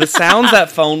 the sounds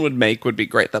that phone would make would be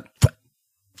great.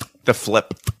 The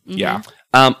flip. Mm-hmm. Yeah.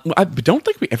 I don't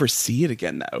think we ever see it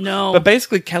again though. No. But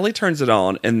basically Kelly turns it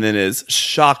on and then is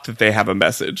shocked that they have a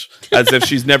message as if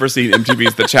she's never seen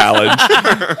MTV's The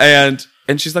Challenge.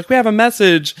 And she's like, we have a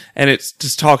message. And it's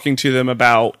just talking to them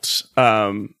about,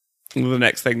 the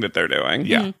next thing that they're doing.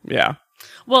 Yeah. Yeah.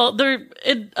 Well,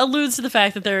 it alludes to the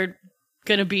fact that they're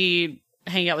going to be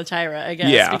hanging out with Tyra, I guess.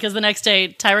 Yeah. Because the next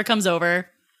day, Tyra comes over.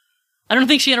 I don't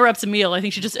think she interrupts a meal. I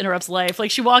think she just interrupts life.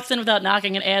 Like, she walks in without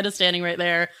knocking, and Anna's standing right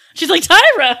there. She's like,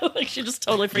 Tyra! Like, she just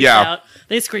totally freaks Yeah. out.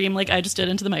 They scream like I just did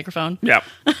into the microphone. Yeah.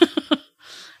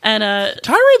 And,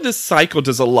 Tyra, this cycle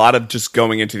does a lot of just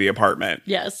going into the apartment.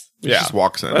 yes. She Yeah. just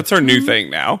walks in. That's her new thing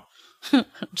now.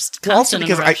 Just Well, also constant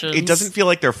because interruptions. it doesn't feel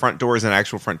like their front door is an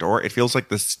actual front door. It feels like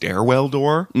the stairwell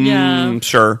door Yeah.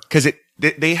 Sure. because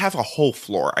they have a whole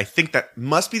floor. I think that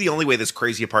must be the only way this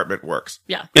crazy apartment works.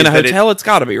 Yeah. In a Is that hotel, it's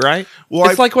got to be, right? Well,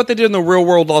 it's like what they did in the real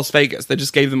world Las Vegas. They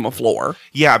just gave them a floor.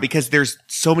 Yeah, because there's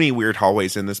so many weird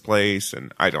hallways in this place,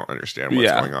 and I don't understand what's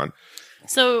Yeah. going on.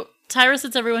 So Tyra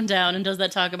sits everyone down and does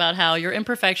that talk about how your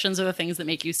imperfections are the things that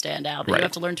make you stand out. That Right. you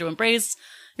have to learn to embrace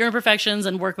your imperfections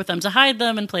and work with them to hide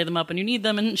them and play them up when you need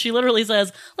them. And she literally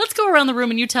says, let's go around the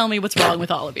room and you tell me what's wrong with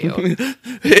all of you.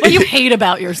 What you hate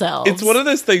about yourselves. It's one of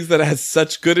those things that has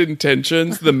such good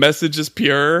intentions. The message is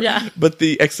pure, Yeah. but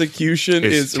the execution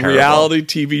It's is terrible. reality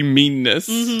TV meanness.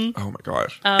 Oh my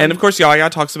gosh, And of course, Yaya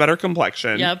talks about her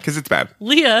complexion. Yep. because it's bad.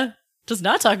 Leah does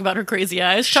not talk about her crazy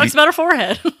eyes. She talks about her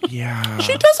forehead. Yeah,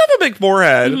 She does have a big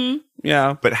forehead.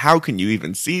 Yeah. but how can you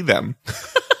even see them?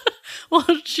 Well,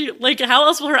 how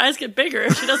else will her eyes get bigger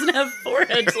if she doesn't have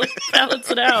forehead to balance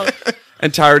it out?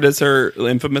 And Tyra does her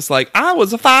infamous, I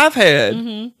was a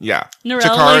 5-head. Yeah,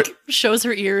 Narelle, shows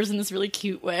her ears in this really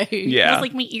cute way. Yeah. It's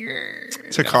like my ears.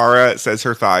 Takara says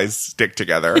her thighs stick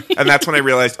together, and that's when I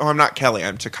realized, oh, I'm not Kelly,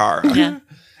 I'm Takara. Yeah.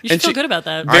 You should And feel she- good about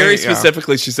that. Very yeah.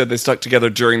 specifically, she said they stuck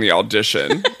together during the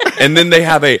audition. And then they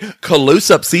have a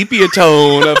close-up sepia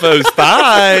tone of those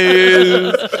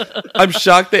thighs. I'm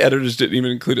shocked the editors didn't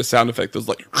even include a sound effect that was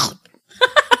like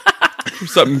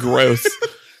something gross.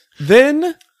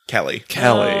 Then Kelly.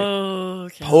 Kelly, Oh,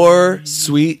 okay. poor,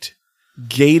 sweet,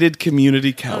 gated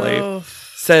community Kelly, Oh.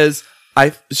 says,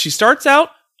 she starts out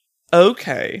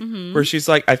okay, where she's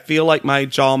like, I feel like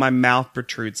my mouth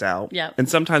protrudes out. Yep. And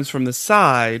sometimes from the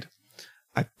side,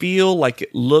 I feel like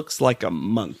it looks like a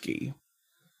monkey.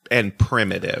 And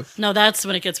primitive. No, that's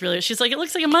when it gets really. She's like, it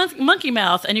looks like a monkey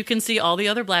mouth, and you can see all the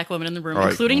other black women in the room, Like,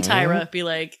 including Tyra, be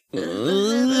like,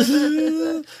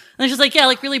 and she's like, yeah,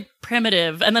 like really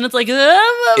primitive, and then it's like,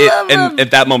 And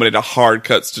at that moment, it hard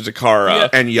cuts to Takara.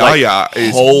 And Yaya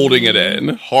is holding it in.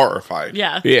 horrified.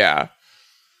 yeah, Yeah.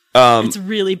 it's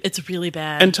really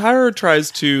bad. And Tyra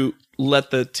tries to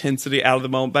let the tensity out of the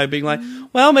moment by being like,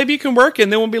 well, maybe you can work it.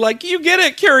 And then we'll be like, you get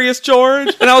it, Curious George.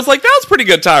 And I was like, that was pretty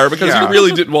good, Tyra, because Yeah. you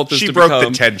really didn't want this She to broke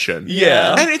become. the tension.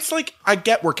 Yeah. And it's like, I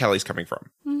get where Kelly's coming from.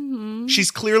 Mm-hmm.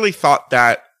 She's clearly thought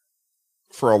that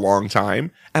for a long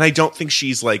time. And I don't think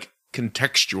she's like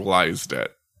contextualized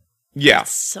it Yeah.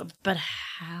 So, but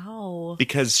how?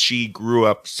 because she grew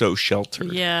up so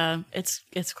sheltered. Yeah, it's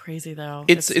crazy though.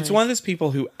 It's like- one of those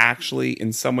people who actually,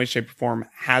 in some way, shape, or form,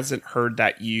 hasn't heard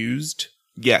that used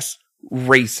Yes.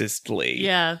 racistly.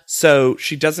 Yeah. So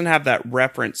she doesn't have that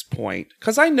reference point.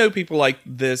 Because I know people like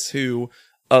this who,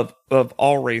 of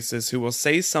all races, who will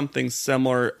say something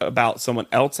similar about someone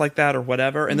else like that or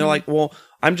whatever, and they're like, well,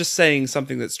 I'm just saying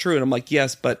something that's true. And I'm like,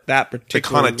 yes, but that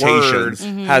particular word connotations.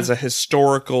 has a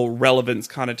historical relevance,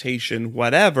 connotation,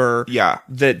 whatever, Yeah.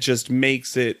 that just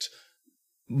makes it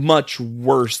much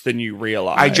worse than you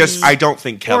realize. I don't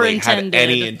think Kelly had intended.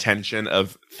 any intention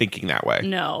of thinking that way.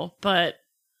 No, but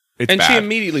It's And she bad.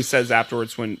 immediately says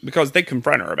afterwards because they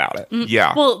confront her about it.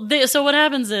 Yeah. well, so what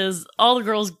happens is all the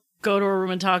girls go to a room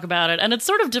and talk about it, and it's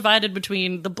sort of divided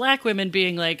between the black women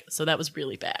being like, so that was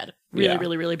really bad, Yeah.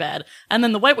 really bad, and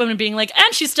then the white women being like,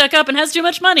 and she stuck up and has too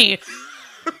much money.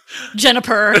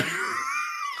 Jennifer.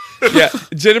 Yeah,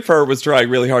 Jennifer was trying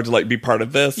really hard to like be part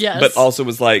of this, Yes. but also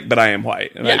was like, but I am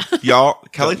white. And Yeah. Y'all,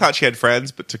 Kelly thought she had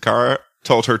friends, but Takara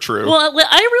told her true. Well,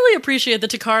 I really appreciate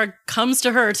that Takara comes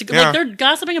to her to Yeah. like they're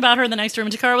gossiping about her in the next room,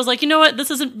 and Takara was like, you know what,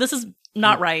 this is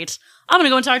not right. I'm gonna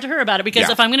go and talk to her about it because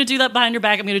Yeah. if I'm gonna do that behind your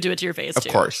back, I'm gonna do it to your face of too.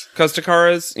 course. Because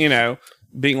Takara's,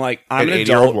 being like, I'm An an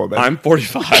 80-year-old adult, woman. I'm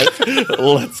 45.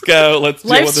 Let's go. Let's deal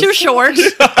Life's with too this. short.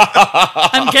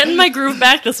 I'm getting my groove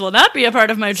back. This will not be a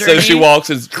part of my journey. So she walks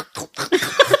and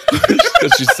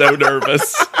because she's so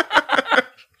nervous.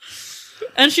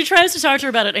 and she tries to talk to her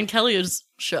about it, and Kelly is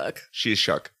shook. She's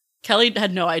shook. Kelly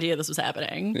had no idea this was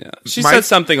happening. Yeah. She My- said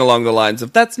something along the lines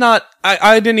of, that's not,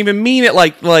 I didn't even mean it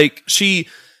like she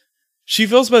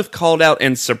feels both called out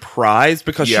and surprised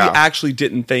because Yeah. she actually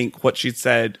didn't think what she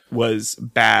said was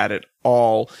bad at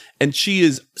all. And she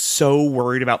is so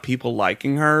worried about people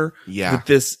liking her Yeah. that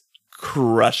this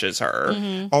crushes her.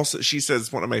 Mm-hmm. Also, she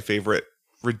says one of my favorite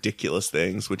ridiculous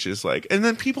things, which is like, and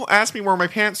then people ask me where my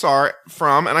pants are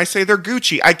from, and I say they're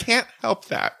Gucci. I can't help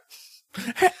that.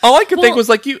 All I could think Well- was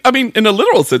like, in a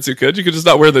literal sense you could just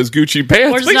not wear those Gucci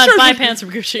pants. Or just Like, not sure, buy sure, pants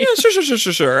from Gucci.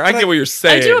 Yeah, sure. I get what you're I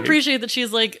saying. do appreciate that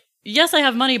she's like, yes, I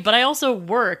have money, but I also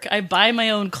work. I buy my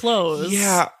own clothes.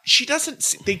 Yeah, she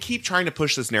doesn't. They keep trying to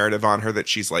push this narrative on her that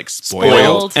she's like Spoiled.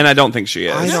 spoiled. And I don't think she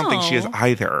is. I don't think she is No.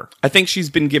 either. I think she's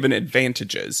been given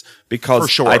advantages because For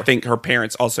sure. I think her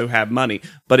parents also have money.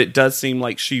 But it does seem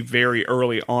like she very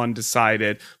early on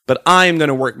decided, but I'm going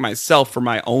to work myself for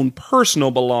my own personal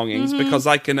belongings because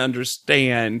I can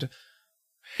understand,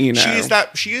 She is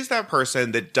that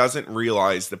person that doesn't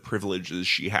realize the privileges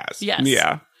she has. Yes.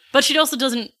 Yeah. But she also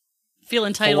doesn't feel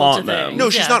entitled Flaunt to them. things. No,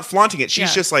 she's Yeah. not flaunting it. She's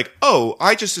Yeah. just like, oh,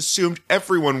 I just assumed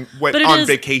everyone went But on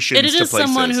vacations it to is places.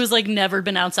 someone who's like never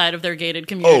been outside of their gated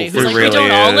community. Oh, who's it like, really we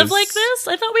don't all live is. like this?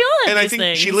 I thought we all had and I these think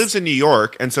things. she lives in New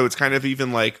York, and so it's kind of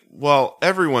even like, well,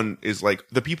 everyone is like,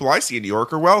 the people I see in New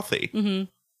York are wealthy. Mm-hmm.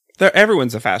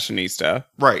 Everyone's a fashionista.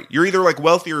 Right. You're either like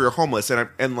wealthy or you're homeless,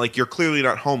 and like you're clearly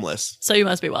not homeless. So you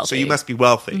must be wealthy. So you must be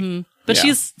wealthy. Mhm. But Yeah.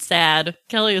 she's sad.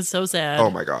 Kelly is so sad. Oh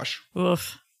my gosh.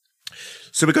 Oof.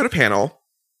 So we go to panel,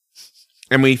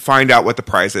 and we find out what the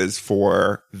prizes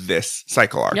for this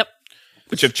cycle are. Yep.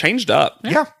 Which have changed up.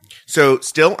 Yeah. So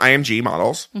still IMG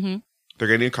models. Mm-hmm. They're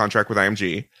getting a contract with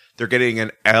IMG. They're getting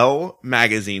an Elle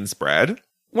magazine spread.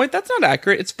 Wait, that's not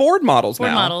accurate. It's Ford models Ford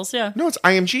now. models, yeah. No, it's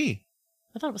IMG.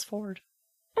 I thought it was Ford.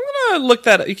 I'm going to look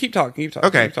that up. You keep talking.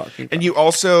 Okay. Keep talking. And you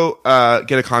also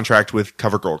get a contract with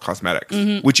CoverGirl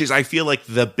Cosmetics, which is, I feel like,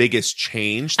 the biggest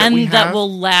change that we And have that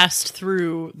will last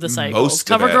through the cycle.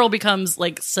 Most of it. CoverGirl becomes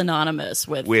like synonymous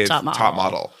with, with Top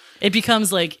Model. It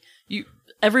becomes like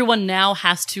everyone now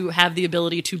has to have the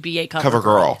ability to be a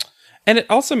CoverGirl. And it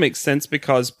also makes sense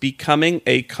because becoming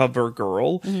a cover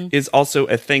girl is also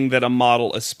a thing that a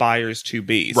model aspires to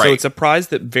be. So Right. it's a prize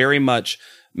that very much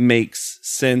makes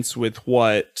sense with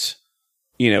what,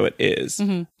 it is.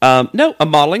 No, a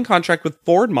modeling contract with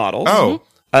Ford models. Oh.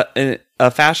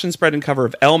 A fashion spread and cover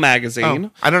of Elle magazine.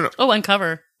 Oh, I don't know. Oh, and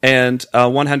cover. And a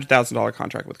 $100,000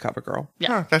 contract with CoverGirl. Yeah.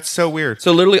 Huh, that's so weird.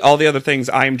 So literally all the other things,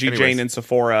 IMG, Anyways. Jane, and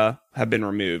Sephora have been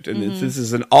removed. And this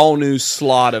is an all new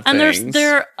slot of And things.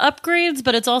 there are upgrades,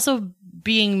 but it's also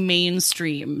being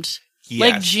mainstreamed. Yes.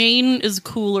 Like Jane is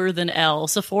cooler than Elle.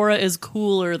 Sephora is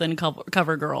cooler than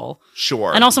CoverGirl.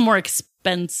 Sure. And also more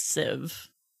expensive.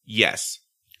 Yes.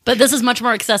 But this is much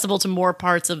more accessible to more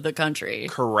parts of the country.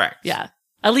 Correct. Yeah.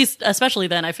 At least, especially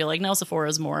then, I feel like now Sephora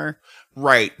is more.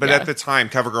 Right. But Yeah. at the time,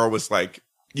 CoverGirl was like,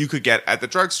 you could get at the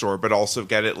drugstore, but also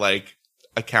get it like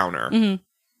a counter. Mm-hmm.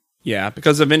 Yeah,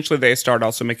 because eventually they start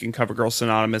also making CoverGirl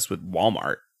synonymous with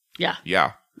Walmart, Yeah.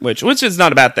 Yeah. which is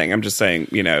not a bad thing. I'm just saying,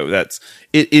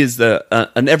 it is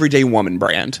an everyday woman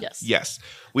brand. Yes. Yes.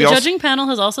 The judging panel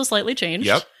has also slightly changed.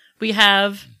 Yep. We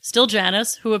have still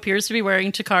Janice, who appears to be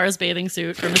wearing Takara's bathing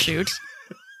suit from the shoot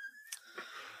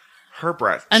her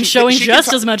breath. and She- showing she can just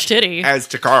t- as much titty. as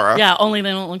Takara. Yeah, only they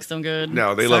don't look so good.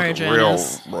 No, they Sorry, look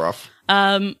Janice. real rough.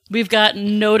 We've got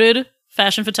noted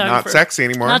fashion photographer. Not sexy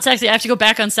anymore. Not sexy. I have to go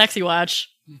back on Sexy Watch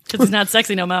because it's not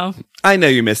sexy no more. I know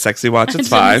you miss Sexy Watch.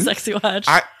 It's I fine. miss Sexy Watch.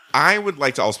 I would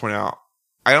like to also point out,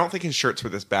 I don't think his shirts were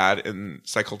this bad in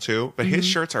Cycle 2, but his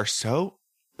shirts are so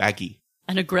baggy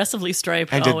and aggressively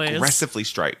striped and always. aggressively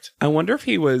striped. I wonder if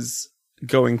he was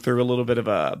going through a little bit of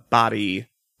a body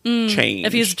change.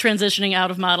 If he's transitioning out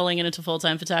of modeling and into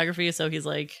full-time photography, so he's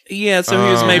like, Yeah, so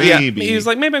he was Oh, maybe maybe. he was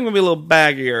like, maybe I'm gonna be a little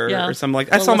baggier Yeah. or something like.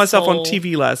 A I little saw myself on full.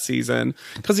 TV last season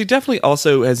because he definitely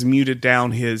also has muted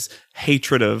down his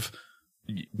hatred of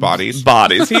Bodies.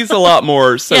 bodies. He's a lot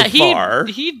more so yeah, far.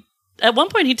 he at one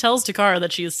point he tells Takara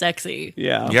that she is sexy.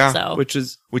 Yeah, Yeah. So which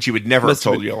is Which he would never have Must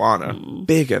have told been- Joanna.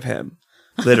 big of him,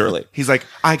 literally. He's like,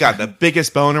 I got the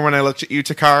biggest boner when I looked at you,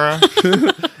 Takara.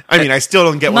 I mean, I still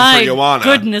don't get one my for Joanna.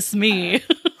 goodness me,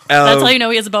 Oh, that's how you know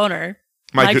he has a boner.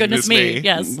 My goodness me.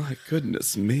 Yes. my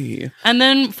goodness me, And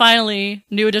then finally,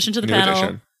 new addition to the New panel,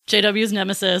 addition. JW's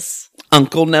nemesis,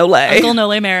 Uncle Nole. Uncle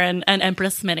Nole Marin, and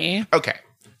Empress Minnie. Okay,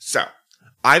 so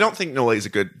I don't think Nole is a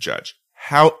good judge.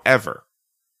 However,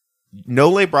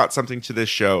 Nole brought something to this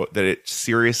show that it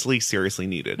seriously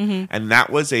needed. Mm-hmm. And that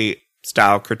was a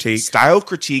Style critique. style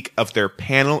critique of their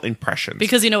panel impressions.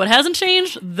 Because you know what hasn't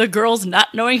changed? The girls not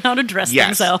knowing how to dress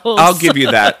Yes. themselves. I'll give you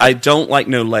that. I don't like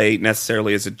Nole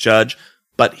necessarily as a judge,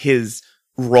 but his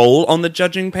role on the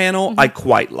judging panel, I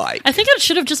quite like. I think it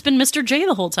should have just been Mr. J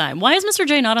the whole time. Why is Mr.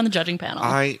 J not on the judging panel?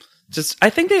 I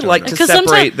think they like to 'Cause separate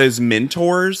sometimes- those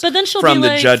mentors But then she'll from be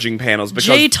the like, judging panels because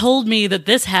Jay told me that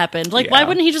this happened. Like, why Yeah.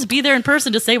 wouldn't he just be there in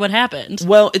person to say what happened?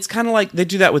 well, it's kind of like they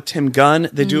do that with Tim Gunn.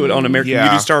 They do it on American Yeah.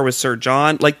 Beauty Star with Sir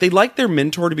John. Like they like their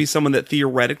mentor to be someone that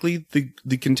theoretically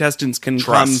the contestants can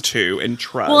come Trust. to and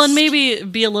trust. Well, and maybe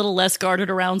be a little less guarded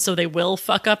around so they will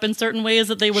fuck up in certain ways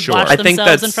that they would Sure. watch I think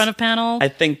themselves in that's- front of panel. I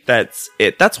think that's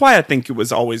it. That's why I think it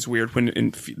was always weird when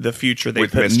in the future they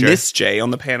With put Miss J. Miss J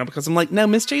on the panel because I'm like, no,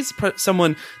 Miss J's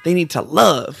someone they need to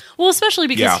love. Well, especially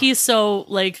because Yeah. he's so,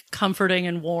 like, comforting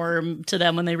and warm to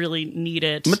them when they really need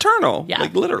it. Maternal, Yeah.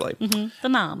 like literally. The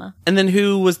mama. And then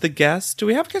who was the guest? Do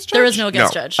we have a guest judge? There is no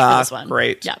guest No. judge for this one.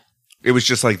 Great. Yeah. it was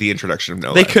just like the introduction of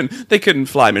Nole. They couldn't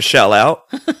fly Michelle out.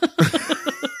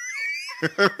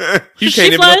 You She can't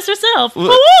even. flies herself.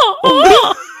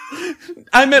 Oh,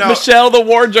 I meant No. Michelle, the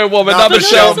wardrobe woman, not Not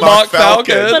Michelle Michelle Mock Mock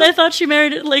Falcon. but I thought she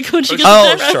married it, like, when she gets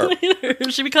Oh, a that sure.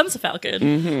 later. She becomes a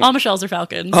falcon. All Michelles are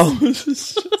falcons. Oh,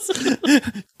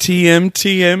 TM.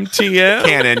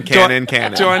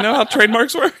 Canon. Do I know how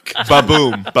trademarks work?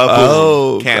 Ba-boom. Ba-boom.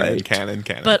 Oh, Canon, great. canon.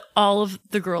 But all of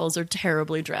the girls are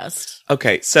terribly dressed.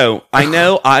 Okay, so I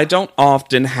know I don't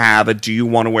often have a do you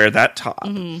want to wear that top?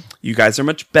 You guys are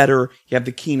much better. You have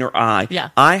the keener eye. Yeah.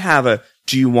 I have a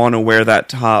do you want to wear that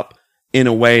top in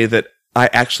a way that I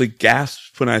actually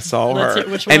gasped when I saw That's her. it.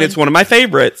 Which and one? it's one of my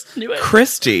favorites. Knew it.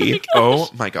 Christy. Oh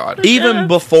my god. Even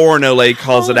before Nole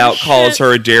calls it Holy out, calls shit.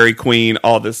 her a Dairy Queen,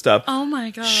 all this stuff. Oh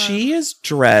my god. She is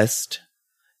dressed.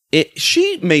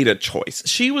 She made a choice.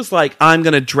 She was like, I'm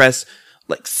going to dress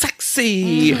like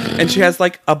sexy. And she has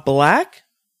like a black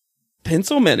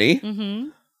pencil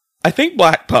mini. I think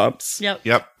black pumps. Yep.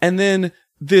 Yep. And then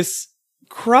this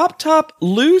crop top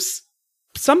loose,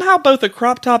 somehow both a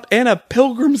crop top and a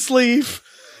pilgrim sleeve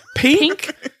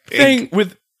pink thing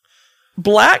with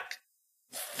black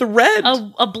thread.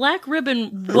 A black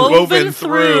ribbon Woven woven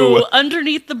through. through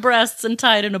underneath the breasts and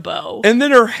tied in a bow. And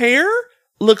then her hair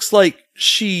looks like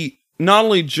she not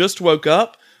only just woke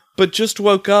up, but just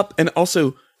woke up and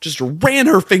also just ran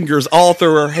her fingers all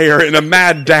through her hair in a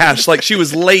mad dash, like she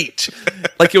was late,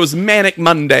 like it was Manic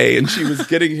Monday, and she was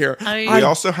getting here. I- I We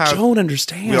also have- don't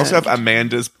understand. We also have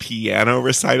Amanda's piano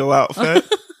recital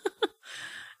outfit.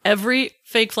 Every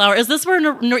fake flower. Is this where?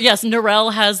 Yes,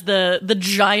 Norel has the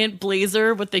giant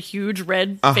blazer with the huge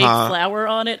red fake flower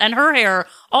on it, and her hair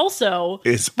also.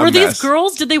 Is a Were these mess.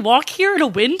 girls? Did they walk here in a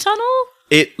wind tunnel?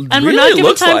 It And really we're not given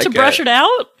looks time like to brush it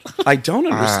out. I don't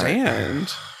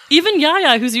understand. Even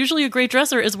Yaya, who's usually a great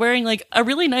dresser, is wearing like a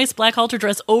really nice black halter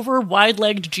dress over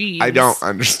wide-legged jeans. I don't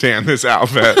understand this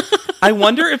outfit. I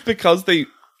wonder if because they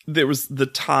there was the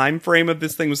time frame of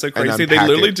this thing was so crazy. They unpack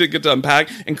literally it. did get to unpack,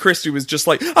 and Christy was just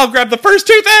like, "I'll grab the first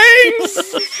two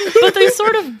things." But they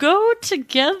sort of go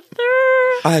together.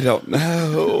 I don't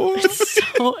know.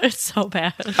 It's so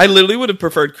bad. I literally would have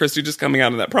preferred Christy just coming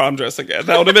out in that prom dress again.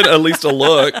 That would have been at least a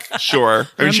look. Sure.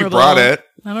 I mean, she Memorable. brought it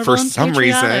Memorable for and some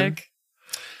reason. patriotic.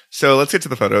 So let's get to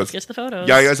the photos. Get to the photos.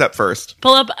 Yaya's up first.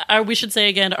 Pull up, we should say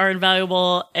again, our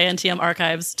invaluable ANTM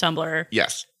Archives Tumblr.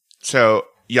 Yes. So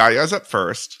Yaya's up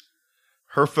first.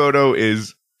 Her photo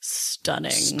is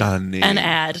Stunning. stunning. An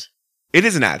ad. It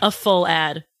is an ad. A full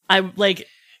ad.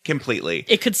 Completely.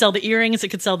 It could sell the earrings, it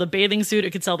could sell the bathing suit,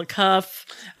 it could sell the cuff.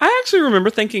 I actually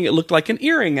remember thinking it looked like an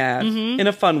earring ad in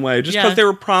a fun way, just because Yeah. they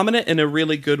were prominent in a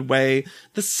really good way.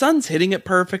 The sun's hitting it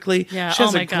perfectly. Yeah, She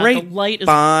has oh my a God, great the light is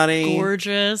body.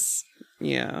 gorgeous.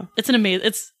 Yeah.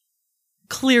 It's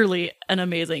clearly an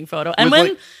amazing photo. And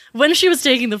With, when she was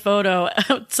taking the photo,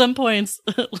 at some points,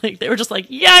 like they were just like,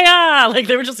 yeah, like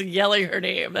they were just yelling her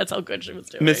name. That's how good she was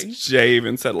doing. Miss J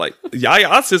even said, like,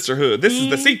 Yaya sisterhood. This is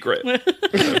the secret.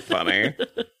 So funny.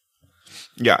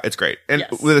 Yeah, it's great. And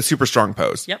Yes. with a super strong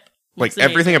pose. Yep. Like Looks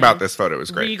everything amazing. about this photo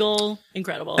is great. Regal,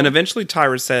 incredible. And eventually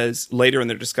Tyra says later in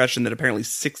their discussion that apparently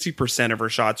 60% of her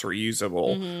shots were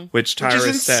usable, which Tyra Which is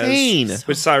insane. says,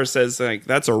 which Tyra says, like,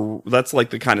 that's like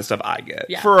the kind of stuff I get.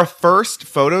 Yeah. For a first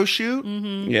photo shoot,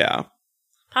 Yeah.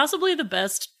 Possibly the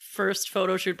best first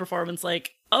photo shoot performance,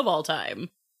 like, of all time.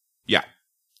 yeah.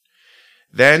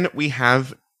 Then we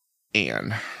have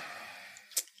Anne.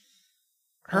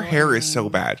 Her hair is so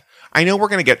bad. I know we're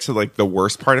going to get to like the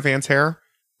worst part of Anne's hair,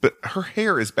 but her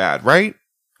hair is bad, right?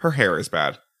 Her hair is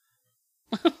bad.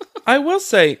 I will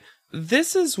say,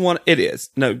 this is one, it is.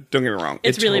 No, don't get me wrong.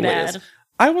 It's It really totally bad. is.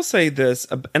 I will say this,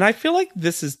 and I feel like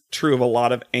this is true of a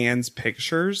lot of Anne's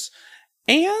pictures.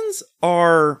 Anne's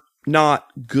are not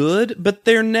good, but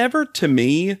they're never, to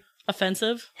me,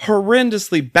 Offensive.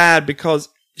 horrendously bad because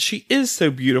she is so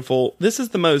beautiful. This is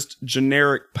the most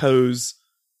generic pose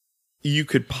you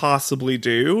could possibly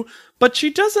do, but she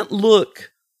doesn't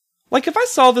look like, if I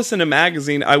saw this in a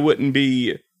magazine, I wouldn't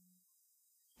be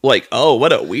like, oh,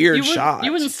 what a weird shot.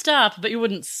 You wouldn't stop, but you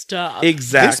wouldn't stop.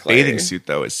 Exactly. This bathing suit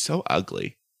though is so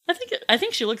ugly. I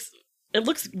think she looks. It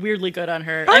looks weirdly good on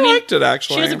her. I mean, liked it,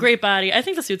 actually. she has a great body. I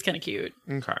think the suit's kind of cute.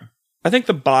 Okay. I think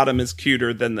the bottom is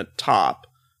cuter than the top.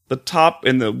 The top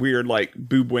in the weird, like,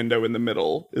 boob window in the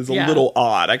middle is a Yeah. little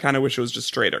odd. I kind of wish it was just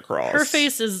straight across. Her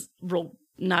face is real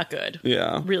not good.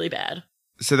 Yeah. Really bad.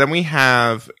 So then we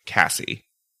have Cassie.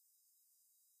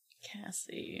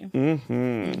 Cassie.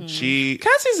 Mm-hmm.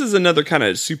 Cassie's is another kind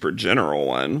of super general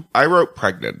one. I wrote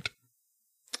pregnant.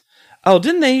 Oh,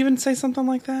 didn't they even say something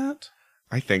like that?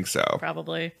 I think so.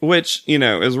 Probably. Which,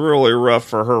 is really rough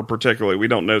for her particularly. We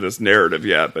don't know this narrative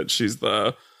yet, but she's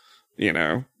the,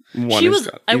 one She who's was.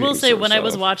 got I will eating say, sort of when I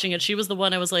was stuff. watching it, she was the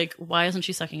one I was like, why isn't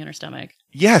she sucking in her stomach?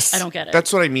 Yes. I don't get it.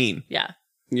 That's what I mean. Yeah.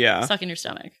 Yeah. Suck in your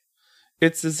stomach.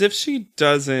 It's as if she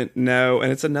doesn't know,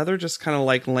 and it's another just kind of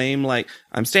like lame, like,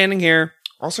 I'm standing here.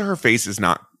 Also, her face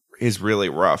is really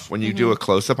rough. When you Mm-hmm. do a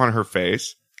close up on her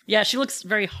face Yeah, she looks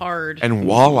very hard. and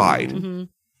wall-eyed, Mhm.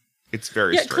 it's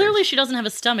very Yeah, strange. clearly she doesn't have a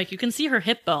stomach. You can see her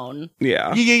hip bone.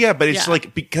 Yeah. Yeah, but it's Yeah.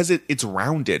 like because it's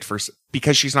rounded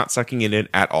because she's not sucking it in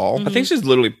at all. I think she's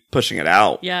literally pushing it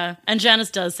out. Yeah, and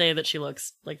Janice does say that she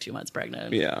looks like 2 months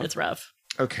pregnant. Yeah. It's rough.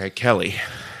 Okay, Kelly.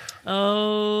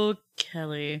 Oh,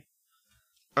 Kelly.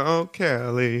 Oh,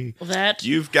 Kelly. That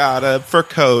You've got a fur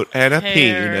coat and a hair.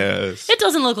 penis. It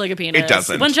doesn't look like a penis. It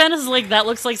doesn't. When Janice is like, that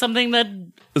looks like something that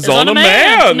It's is on a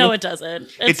man. No, it doesn't.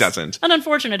 It's doesn't. An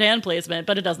unfortunate hand placement,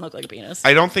 but it doesn't look like a penis.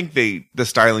 I don't think the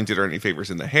styling did her any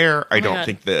favors in the hair. I my don't God.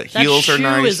 think the That heels are shoe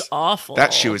nice. is awful.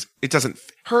 That shoe is. It doesn't.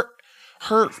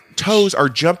 Her toes are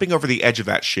jumping over the edge of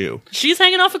that shoe. She's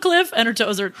hanging off a cliff, and her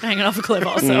toes are hanging off a cliff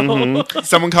also.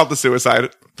 Someone called the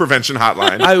suicide prevention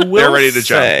hotline. I will They're ready to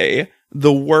jump. say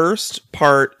the worst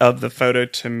part of the photo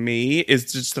to me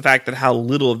is just the fact that how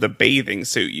little of the bathing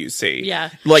suit you see. Yeah,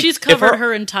 Like, she's if covered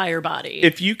her entire body.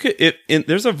 If you could,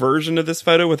 there's a version of this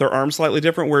photo with her arms slightly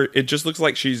different where it just looks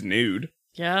like she's nude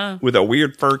yeah, with a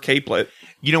weird fur capelet.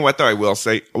 You know what, though? I will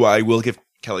say, I will give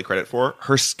Kelly credit for.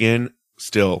 Her skin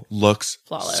still looks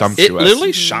Flawless. sumptuous. It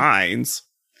literally shines.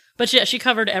 but yeah, she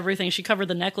covered everything. She covered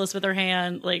the necklace with her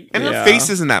hand. Like and Yeah. her face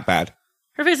isn't that bad.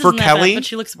 her face for isn't that Kelly- bad, but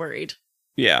she looks worried.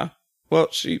 Yeah. Well,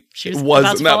 she was was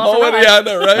about to in that fall off her moment. ride. Yeah, I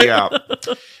know,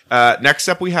 right? Yeah. Next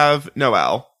up, we have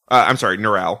Noelle. I'm sorry,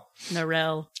 Norelle.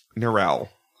 Norelle.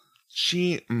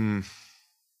 She,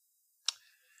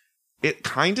 it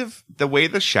kind of, the way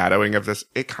the shadowing of this,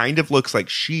 it kind of looks like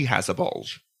she has a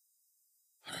bulge.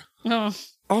 Oh,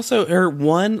 Also, her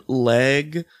one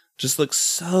leg just looks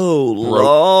so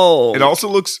low. It also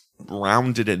looks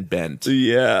rounded and bent.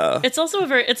 Yeah. It's also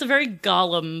it's a very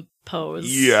Gollum pose.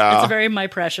 Yeah. It's a very My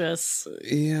Precious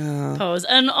Yeah. pose.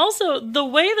 And also, the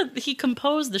way that he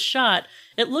composed the shot,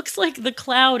 it looks like the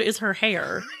cloud is her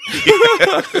hair.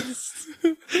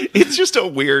 It's just a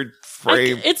weird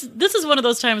frame. This is one of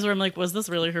those times where I'm like, was this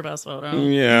really her best photo?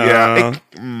 Yeah.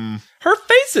 Her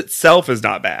face itself is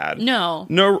not bad. No.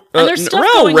 No, And there's stuff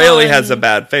Narelle going rarely on- has a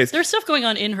bad face. There's stuff going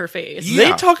on in her face.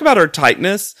 Yeah. They talk about her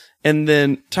tightness, and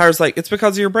then Tyra's like, "It's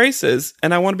because of your braces,"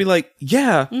 and I want to be like,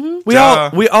 "Yeah,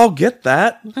 we all get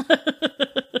that."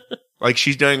 Like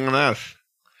she's doing enough.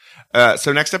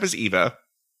 So next up is Eva.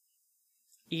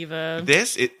 Eva.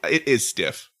 It is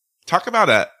stiff. Talk about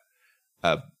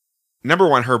a number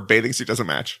one, her bathing suit doesn't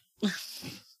match.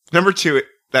 Number two,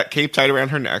 that cape tied around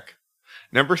her neck.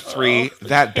 Number three,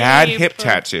 that bad hip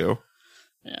tattoo.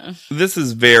 Yeah. This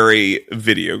is very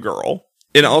video girl,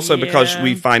 and also because Yeah.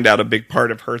 we find out a big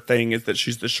part of her thing is that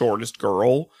she's the shortest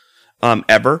girl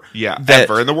ever. Yeah, That-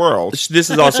 ever in the world. This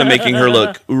is also making her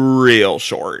look real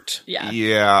short. Yeah.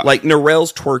 Yeah. Like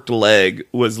Narelle's twerked leg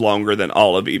was longer than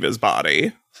all of Eva's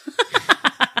body.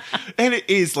 And it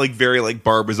is like very like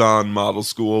Barbizon model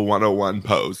school 101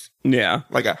 pose. Yeah.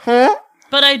 Like a, huh?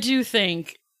 But I do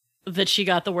think that she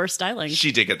got the worst styling.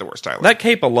 She did get the worst styling. That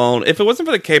cape alone, if it wasn't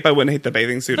for the cape, I wouldn't hate the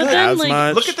bathing suit But then, as like,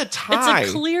 much. Look at the tie. It's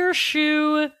a clear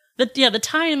shoe. The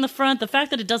tie in the front, the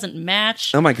fact that it doesn't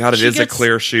match. Oh my god, it She is a gets-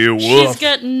 clear shoe. She's Woof.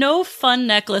 got no fun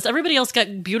necklace. Everybody else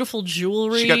got beautiful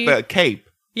jewelry. She got the cape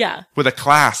Yeah. with a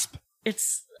clasp.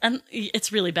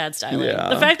 It's really bad styling. Yeah.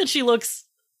 The fact that she looks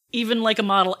even like a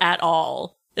model at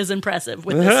all is impressive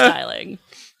with this styling.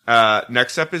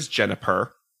 Next up is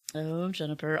Jennifer. Oh,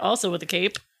 Jennifer. Also with a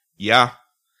cape. Yeah.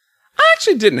 I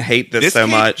actually didn't hate this so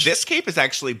cape, much. This cape is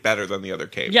actually better than the other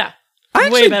cape. Yeah. I Way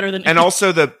actually- better than And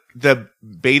also the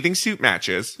bathing suit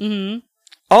matches. hmm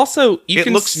Also, you It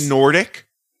can looks Nordic.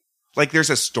 Like there's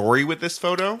a story with this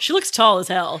photo. She looks tall as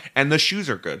hell. And the shoes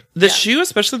are good. the Yeah. shoe,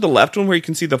 especially the left one where you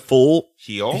can see the full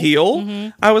Heel. heel.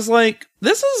 Mhm. I was like,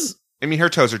 this is I mean, her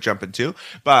toes are jumping too.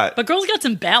 But But girl's got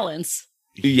some balance.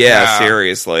 yeah,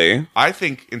 seriously. I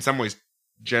think in some ways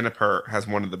Jennifer has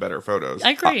one of the better photos.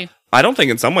 I agree. I don't think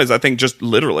in some ways. I think just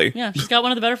literally. Yeah, she's got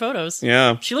one of the better photos.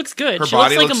 Yeah. She looks good. Her She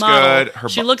body looks like looks a model. good. Her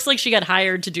She looks like she got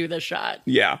hired to do this shot.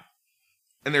 Yeah.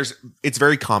 And it's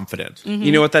very confident. Mm-hmm.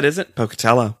 You know what that isn't?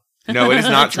 Pocatello. No, it is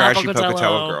not It's not trashy Pocatello.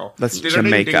 Pocatello girl. That's Ding,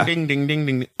 Jamaica. Ding, ding, ding,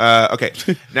 ding, ding. Okay.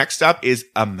 Next up is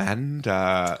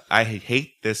Amanda. I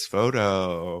hate this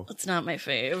photo. It's not my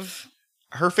fave.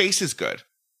 Her face is good.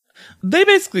 They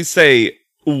basically say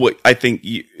what I think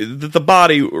that the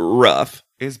body rough,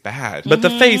 Is bad. but the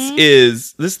face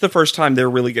is. This is the first time they're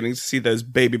really getting to see those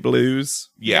baby blues,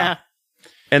 yeah,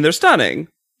 and they're stunning.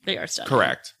 They are stunning.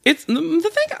 correct. It's the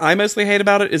thing I mostly hate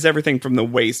about it is everything from the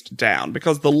waist down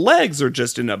because the legs are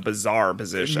just in a bizarre It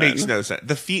position. makes no sense.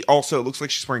 The feet also, it looks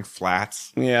like she's wearing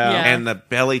flats. Yeah. Yeah. And the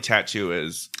belly tattoo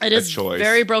is It a is choice.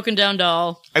 very broken down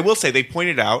doll. I will say they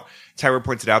pointed out, Tyra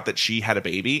pointed out that she had a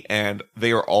baby and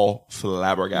they are all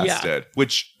flabbergasted.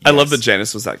 Which I love that yes.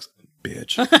 Janice was like,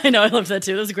 "Bitch." I know, I love that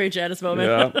too. That was a great Janice moment.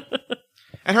 Yeah.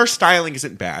 And her styling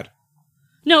isn't bad.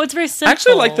 No, it's very I simple.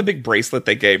 actually like the big bracelet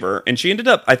they gave her, and she ended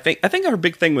up. I think her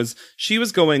big thing was she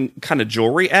was going kind of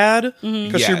jewelry ad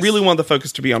because she Yes. really wanted the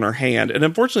focus to be on her hand, and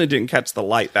unfortunately didn't catch the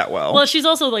light that well. Well, she's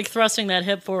also like thrusting that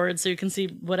hip forward so you can see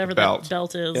whatever Belt. that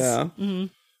belt is. Yeah. hmm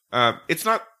It's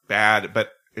not bad, but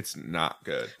it's not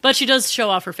good. But she does show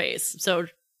off her face, so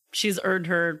she's earned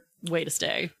her way to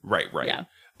stay. Right. Yeah.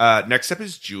 Next up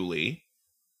is Julie.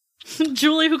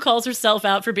 Julie, who calls herself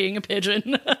out for being a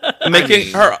pigeon.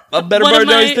 Making her a better One of bird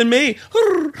my- than me.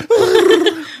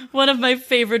 One of my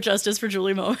favorite Justice for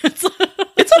Julie moments.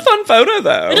 It's a fun photo,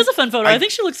 though. It is a fun photo. I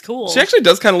think she looks cool. She actually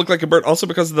does kind of look like a bird, also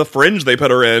because of the fringe they put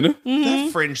her in. Mm-hmm.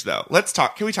 The fringe, though. Let's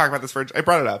talk. Can we talk about this fringe? I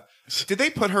brought it up. Did they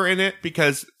put her in it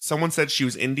because someone said she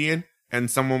was Indian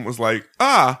and someone was like,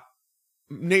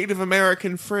 Native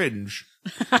American fringe?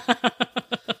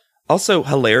 Also,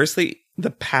 hilariously,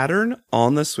 the pattern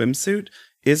on the swimsuit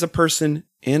is a person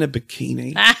in a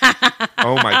bikini.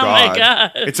 Oh my Oh god. my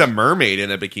god. It's a mermaid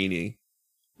in a bikini.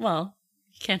 Well,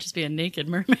 you can't just be a naked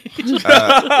mermaid.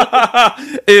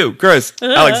 Ew, gross.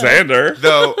 Alexander.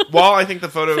 Though, while I think the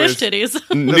photo Fish is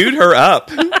titties. Nude her up.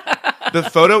 the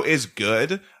photo is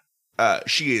good,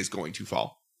 she is going to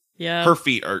fall. Yeah. Her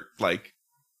feet are like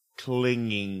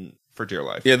clinging for dear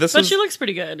life. Yeah, this But was. she looks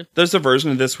pretty good. There's a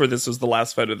version of this where this was the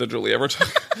last photo that Julie ever took.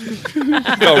 Go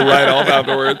right off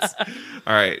afterwards.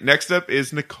 All right. Next up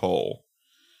is Nicole.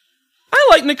 I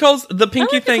like Nicole's the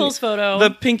pinky thing. Nicole's photo.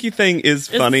 The pinky thing is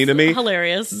funny to me.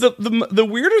 Hilarious. The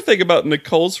weirder thing about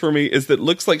Nicole's for me is that it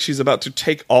looks like she's about to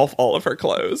take off all of her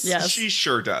clothes. Yes. She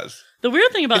sure does. The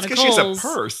weird thing about It's because Nicole's she's a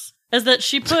purse. is that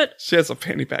she put She has a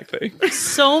fanny pack thing.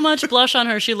 so much blush on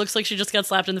her, she looks like she just got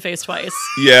slapped in the face twice.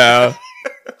 Yeah.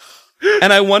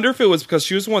 And I wonder if it was because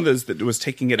she was one of those that was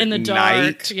taking it In at the night.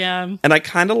 dark, yeah. And I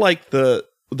kind of like the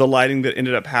lighting that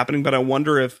ended up happening, but I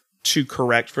wonder if to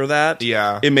correct for that,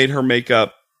 Yeah. it made her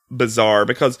makeup bizarre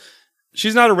because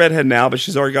she's not a redhead now, but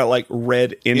she's already got like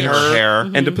red in In her her hair.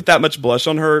 Mm-hmm. And to put that much blush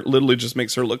on her literally just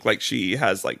makes her look like she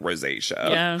has like rosacea.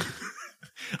 Yeah.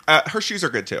 Her shoes are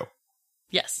good too.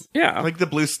 Yes. Yeah. Like the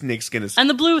blue snakeskin is. And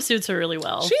the blue suits her really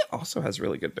well. She also has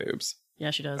really good boobs. Yeah,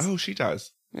 she does. Oh, she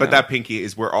does. Yeah. But that pinky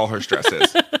is where all her stress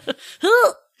is.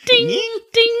 Ding,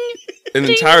 ding. And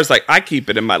then Tyra's like, I keep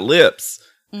it in my lips.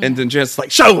 And then Jen's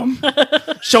like, show them.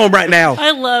 Show them right now.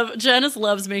 Janice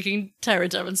loves making Tyra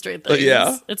demonstrate things.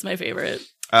 Yeah. It's my favorite.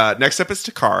 Next up is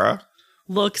Takara.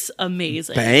 Looks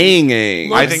amazing. Banging.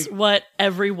 Looks I think what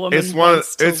every woman It's one.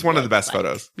 wants to It's one of the look best like.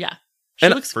 photos. Yeah. She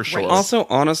And looks for great. sure. Also,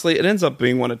 honestly, it ends up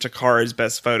being one of Takara's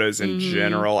best photos in Mm-hmm.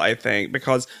 general, I think,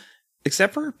 because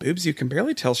except for her boobs, you can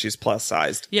barely tell she's plus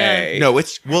sized. Yeah. No,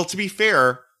 it's well. To be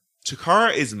fair,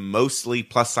 Takara is mostly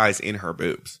plus size in her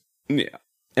boobs. Yeah.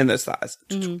 And the size.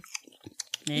 Mhm.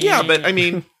 Yeah, but I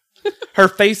mean, Her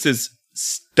face is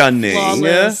stunning.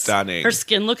 Flawless. stunning. Her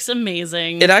skin looks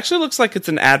amazing. It actually looks like it's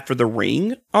an ad for the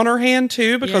ring on her hand,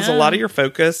 too, because a Yeah. lot of your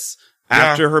focus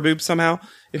after her boobs somehow,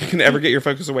 if you can ever get your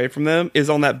focus away from them, is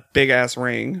on that big ass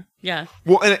ring. Yeah.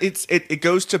 Well, and it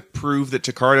goes to prove that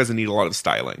Takara doesn't need a lot of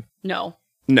styling. No.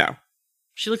 No.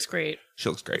 She looks great. She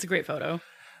looks great. It's a great photo.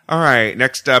 All right,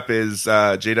 next up is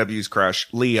JW's crush,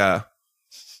 Leah.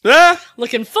 Ah!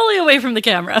 Looking fully away from the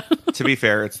camera. To be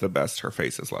fair, it's the best her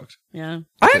face has looked. Yeah.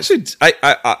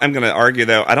 I'm going to argue,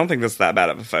 though, I don't think that's that bad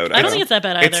of a photo. I don't think it's that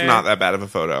bad either. It's not that bad of a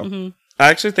photo. Mm-hmm. I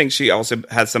actually think she also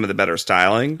has some of the better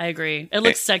styling. I agree. It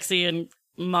looks sexy and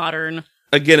modern.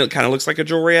 Again, it kind of looks like a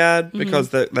jewelry ad Mm-hmm. because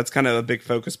that's kind of a big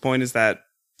focus point is that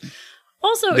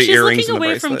Also, The she's earrings looking and the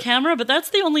away from bracelet. camera, but that's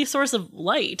the only source of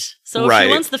light. So if Right. she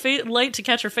wants the light to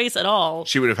catch her face at all,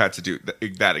 She would have had to do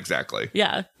that exactly.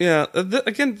 yeah. yeah,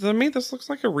 again, to me, this looks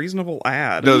like a reasonable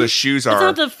ad. No, the shoes It's are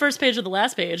not the first page of the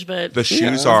last page, but the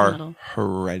shoes Yeah. are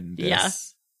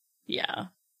horrendous. Yeah. yeah.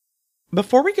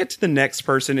 Before we get to the next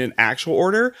person in actual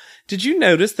order, did you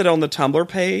notice that on the Tumblr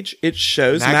page, it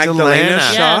shows Magdalena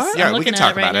Yes. shot? I'm Yeah, we looking can at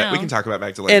talk it right about it. now. We can talk about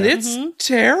Magdalena. And it's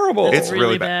terrible. It's It's really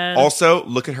really bad. bad. Also,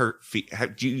 look at her feet.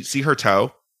 Do you see her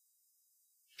toe?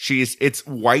 It's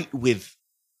white with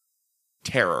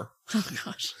terror. Oh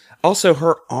gosh. Also,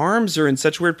 her arms are in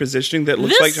such weird positioning that it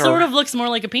looks This like her. sort of looks more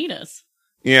like a penis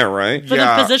Yeah, right. for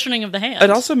Yeah. the positioning of the hand. It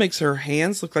also makes her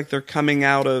hands look like they're coming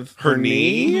out of her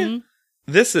knee. Mhm.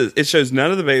 It shows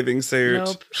none of the bathing suit.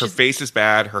 Nope. Her face is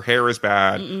bad. Her hair is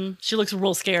bad. Mm-mm. She looks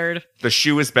real scared. The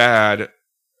shoe is bad.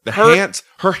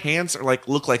 Her hands are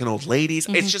look like an old lady's.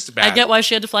 It's just bad. I get why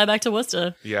she had to fly back to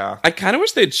Worcester. Yeah, I kind of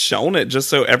wish they'd shown it just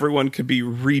so everyone could be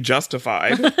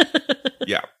rejustified.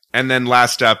 yeah. And then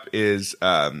last up is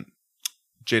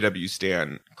JW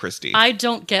Stan Christie. I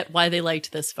don't get why they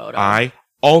liked this photo. I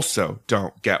also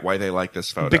don't get why they like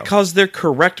this photo. Because they're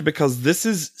correct, because this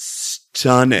is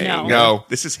stunning. no,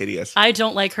 this is hideous. I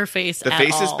don't like her face. The at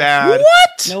face is all. bad.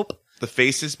 What? Nope. The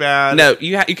face is bad. No,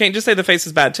 you can't just say the face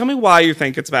is bad. Tell me why you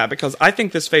think it's bad, because I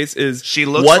think this face is She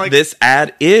looks what like- this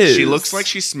ad is. She looks like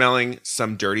she's smelling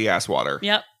some dirty ass water.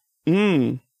 Yep.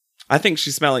 I think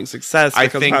she's smelling success I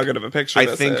because think- of how good of a picture I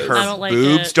this think is. her I don't like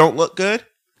boobs it. don't look good.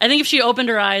 I think if she opened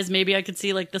her eyes, maybe I could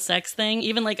see like the sex thing,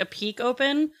 even like a peek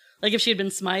open, like if she had been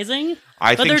smizing.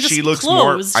 I But think they're she just looks more.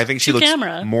 closed I think she to looks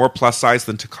camera. more plus size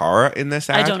than Takara in this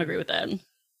ad. I don't agree with that.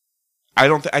 I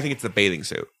don't. I think it's the bathing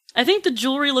suit. I think the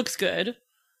jewelry looks good.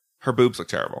 Her boobs look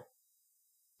terrible.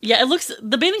 Yeah, it looks.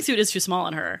 The bathing suit is too small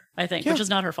on her, I think, Yeah. which is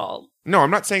not her fault. No,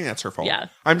 I'm not saying that's her fault. Yeah.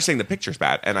 I'm just saying the picture's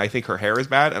bad, and I think her hair is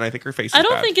bad, and I think her face is I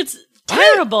don't bad. think it's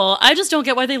terrible. I just don't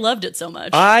get why they loved it so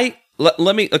much.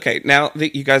 Let me, okay, now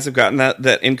that you guys have gotten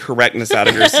that incorrectness out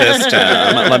of your system,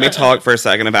 let me talk for a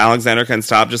second. If Alexander can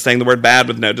stop just saying the word bad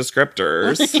with no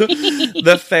descriptors.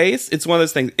 The face, it's one of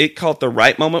those things, it caught the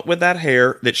right moment with that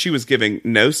hair that she was giving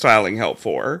no styling help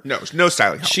for. no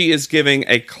styling help. She is giving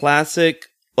a classic,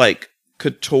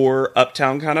 couture,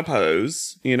 uptown kind of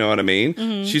pose. You know what I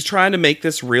mean? She's trying to make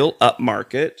this real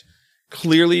upmarket.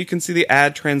 Clearly, you can see the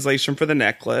ad translation for the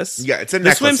necklace. Yeah, it's a the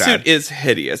necklace swimsuit ad. is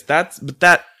hideous. But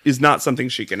that is not something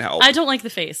she can help. I don't like the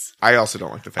face. I also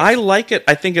don't like the face. I like it.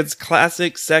 I think it's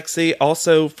classic, sexy.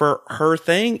 Also, for her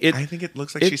thing, it I think it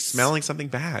looks like she's smelling something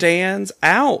bad. stands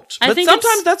out. I But think sometimes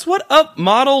it's- that's what a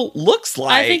model looks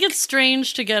like. I think it's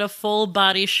strange to get a full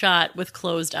body shot with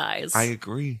closed eyes I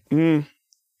agree.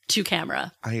 to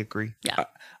camera. I agree. Yeah.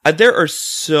 There are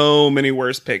so many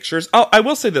worse pictures. Oh, I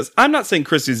will say this. I'm not saying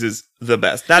Christie's is the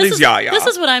best. That is Yaya. This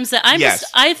is what I'm saying. Yes.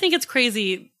 I think it's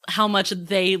crazy how much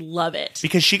they love it.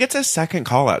 Because she gets a second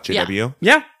call out, JW.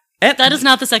 yeah. And That is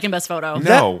not the second best photo.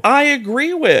 No. that I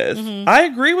agree with. I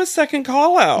agree with second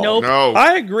call out. Nope. No.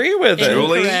 I agree with it.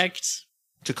 Julie? Incorrect.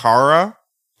 Takara?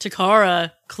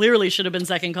 Takara clearly should have been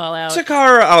second call out.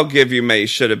 Takara, I'll give you May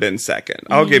should have been second.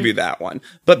 I'll give you that one.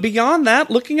 But beyond that,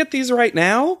 looking at these right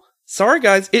now, sorry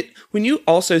guys, when you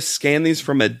also scan these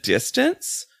from a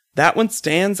distance, that one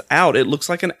stands out. It looks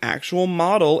like an actual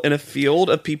model in a field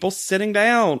of people sitting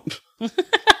down. All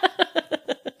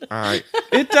right.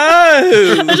 It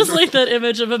does. I just like that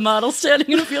image of a model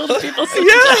standing in a field of people sitting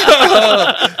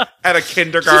Yeah. At a Just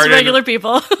kindergarten. regular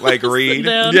people. Like read. Sitting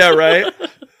down. Yeah, right?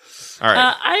 All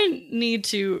right. I need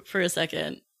to, for a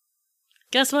second.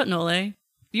 Guess what, Nole?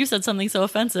 You said something so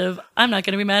offensive. I'm not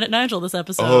going to be mad at Nigel this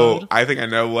episode. Oh, I think I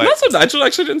know what. Also, Nigel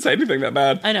actually didn't say anything that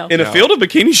bad. I know. In a No. field of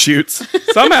bikini shoots,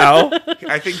 somehow.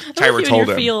 I think I like Tyra you in told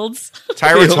your him. fields.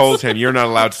 Tyra Fields. told him, you're not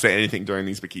allowed to say anything during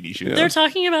these bikini shoots. They're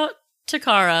talking about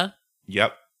Takara,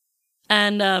 Yep.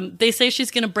 and they say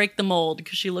she's going to break the mold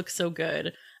because she looks so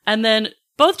good. And then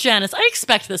both Janice, I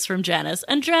expect this from Janice,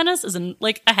 and Janice is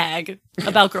like a hag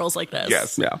about girls like this.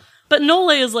 Yes. Yeah. But Nole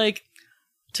is like,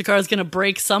 Takara's going to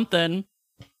break something.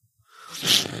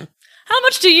 How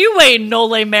much do you weigh,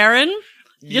 Nole Marin?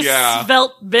 You Yeah.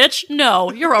 svelte bitch?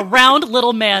 No, you're a round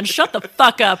little man. Shut the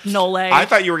fuck up, Nole. I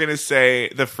thought you were going to say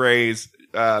the phrase,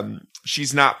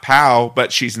 she's not Pow,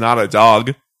 but she's not a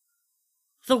dog.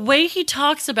 The way he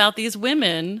talks about these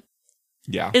women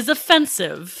Yeah. is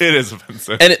offensive. It is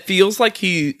offensive. And it feels like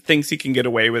he thinks he can get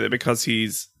away with it because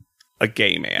he's a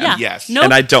gay man. Yeah. Yes. Nope.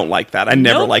 And I don't like that. I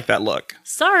never Nope. like that look.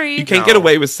 Sorry. You can't No. get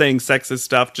away with saying sexist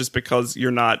stuff just because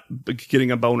you're not getting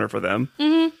a boner for them.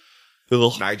 Mm-hmm.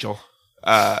 Ugh. Nigel.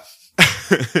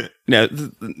 No,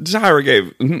 Tyra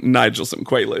gave Nigel some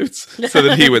Quaaludes so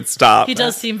that he would stop. He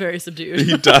does seem very subdued.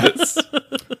 He does.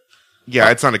 Yeah,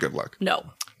 it's not a good look. No.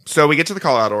 So we get to the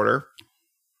call out order.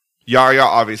 Yaya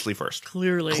obviously first.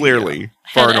 Clearly. Clearly.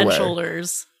 Head Far and and away.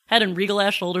 shoulders. Head and regal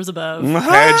ass shoulders above.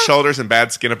 Head, shoulders, and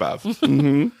bad skin above.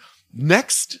 hmm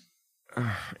Next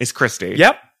is Christy.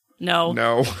 Yep. No.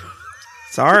 No.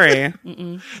 Sorry.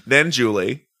 Mm-mm. Then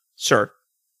Julie. Sure.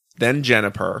 Then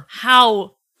Jennifer.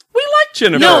 How? We like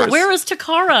Jennifer. No, where is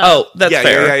Takara? Oh, that's Yeah,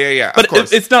 fair. yeah. But Of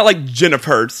course. it's not like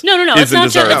Jennifer's. No. isn't It's not,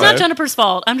 it's not deserving. Jennifer's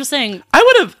fault. I'm just saying.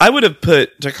 I would have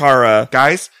put Takara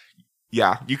Guys,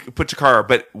 yeah, you could put Takara,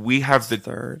 but we have the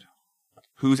third.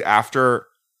 who's after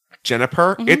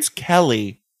Jennifer. Mhm. It's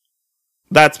Kelly.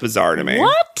 That's bizarre to me.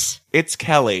 What? It's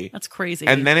Kelly. That's crazy.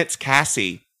 And then it's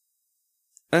Cassie.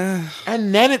 Uh,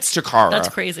 And then it's Takara. That's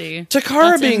crazy.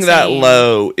 Takara That's being that insane.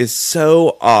 low is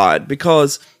so odd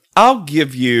because I'll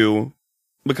give you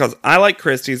because I like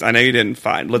Christie's. I know you didn't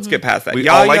find. Let's get past that. We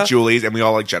all Yaya- like Julie's and we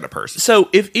all like Jennifer's. So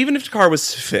even if Takara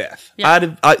was fifth,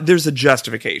 Yeah. there's a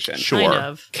justification. Sure. Kind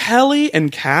of. Kelly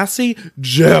and Cassie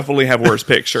definitely have worse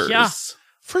pictures. Yeah.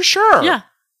 For sure. Yeah.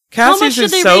 How much Cassie's did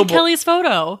is they so rate Kelly's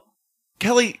photo?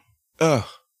 Kelly, ugh.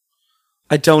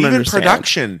 I don't Even understand.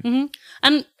 production.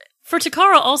 And for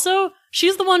Takara also,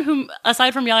 she's the one who,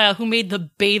 aside from Yaya, who made the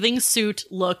bathing suit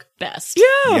look best.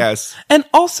 Yeah. Yes. And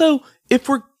also, if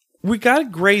we gotta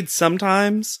grade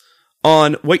sometimes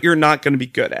on what you're not going to be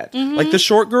good at. Like the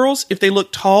short girls, if they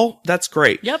look tall, that's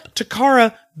great. Yep.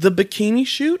 Takara, the bikini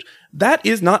shoot, that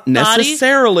is not Body-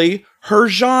 necessarily her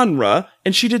genre,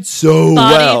 and she did so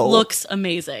Body well. looks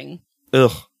amazing.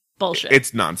 Ugh. Bullshit.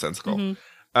 It's nonsensical.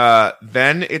 Mm-hmm.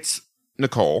 Then it's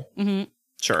Nicole.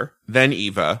 Sure. Then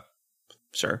Eva.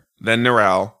 Sure. Then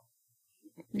Narelle.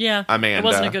 Yeah. Amanda. It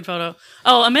wasn't a good photo.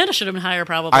 Oh, Amanda should have been higher,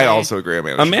 probably. I also agree.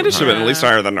 Amanda should have been at least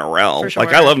higher than Narelle. For sure.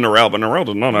 Like, I love Narelle, but Narelle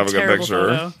did not have a good Terrible picture.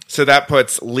 photo. So that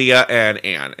puts Leah and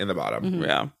Anne in the bottom.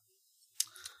 Yeah.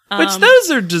 Which Um,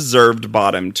 those are deserved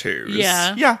bottom twos.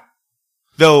 Yeah. Yeah.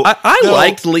 Though I though,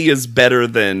 liked Leah's better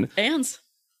than Anne's.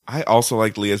 I also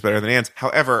liked Leah's better than Anne's.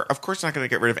 However, of course, not going to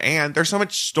get rid of Anne. There's so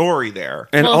much story there.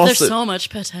 and Well, also there's so much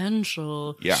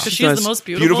potential. Yeah. Because She's she's the the most most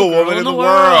beautiful, beautiful girl woman in the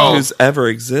world. world. who's ever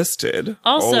existed.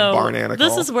 Also, Barnacle.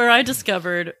 this is where I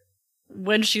discovered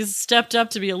when she's stepped up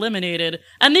to be eliminated,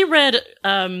 and they read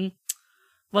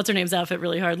what's her name's outfit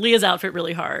really hard. Leah's outfit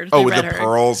really hard. Oh, They with read the her.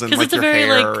 pearls and 'Cause like it's a your very,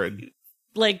 hair. And,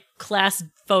 like class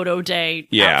photo day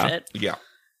Yeah. outfit. yeah.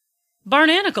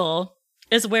 Barnacle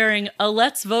is wearing a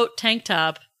Let's Vote tank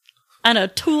top and a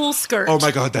tulle skirt. Oh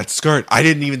my God, that skirt. I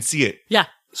didn't even see it. Yeah.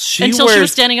 She Until she was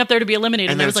wears standing up there to be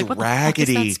eliminated. And And I then was it's like, what raggedy.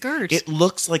 the fuck is that skirt? It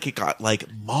looks like it got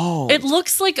like mauled. It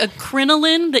looks like a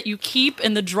crinoline that you keep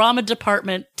in the drama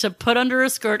department to put under a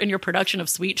skirt in your production of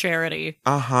Sweet Charity.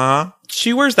 Uh-huh.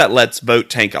 she wears that Let's Vote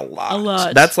tank a lot. A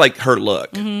lot. That's like her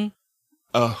look.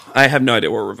 Oh, I have no idea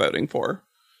what we're voting for.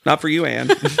 Not for you, Anne.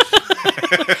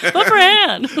 But for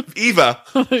Anne. Eva.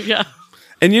 Yeah.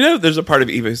 And you know, there's a part of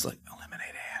Eva who's like,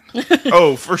 eliminate Anne.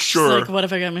 Oh, for It's sure. like, what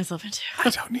have I got myself into? I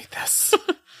don't need this.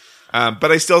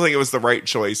 But I still think it was the right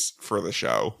choice for the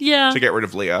show. Yeah. To get rid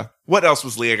of Leah. What else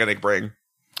was Leah going to bring?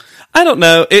 I don't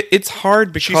know. It's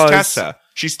hard because She's Tessa.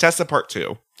 She's Tessa part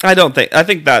 2. I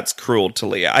think that's cruel to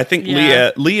Leah. I think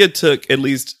Yeah. Leah took at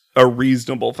least a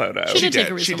reasonable photo. She did take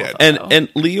did, a she reasonable did. photo. And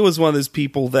Leah was one of those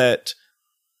people that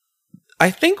I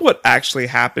think what actually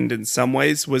happened in some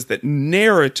ways was that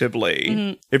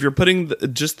narratively, if you're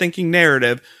just thinking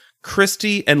narrative,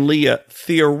 Christy and Leah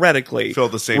theoretically Fill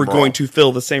the same were role. going to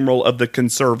fill the same role of the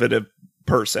conservative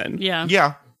person. Yeah.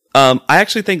 Yeah. I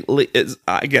actually think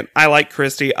again, I like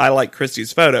Christy. I like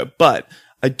Christy's photo, but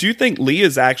I do think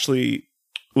Leah's actually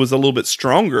was a little bit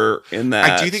stronger in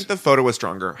that. I do think the photo was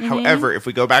stronger. However, if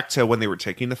we go back to when they were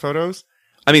taking the photos,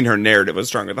 I mean, her narrative was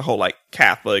stronger. The whole like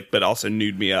Catholic, but also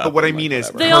nude me up. But what I and, like, mean is-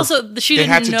 whatever. She they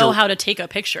had didn't to know dir- how to take a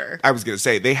picture. I was going to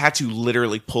say, they had to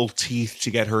literally pull teeth to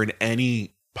get her in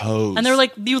any pose. And they were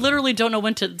like, you literally don't know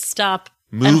when to stop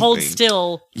and Moving. hold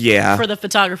still yeah, for the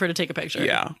photographer to take a picture.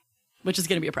 yeah. Which is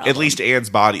going to be a problem. At least Anne's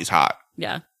body's hot.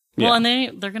 Yeah. Yeah. Well, and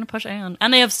they're going to push Anne.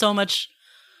 And they have so much.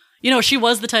 You know, she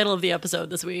was the title of the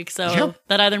episode this week. So Yep.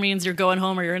 that either means you're going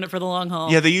home or you're in it for the long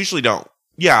haul. Yeah, they usually don't.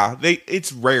 Yeah,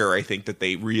 it's rare, I think, that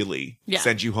they really Yeah.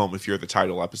 send you home if you're the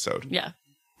title episode. Yeah.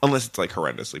 Unless it's like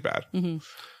horrendously bad. Mm-hmm.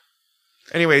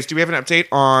 Anyways, do we have an update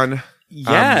on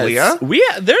Yes.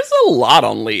 Leah? There's a lot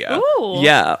on Leah. Ooh.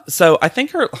 Yeah. So I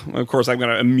think of course, I'm going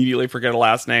to immediately forget a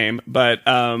last name, but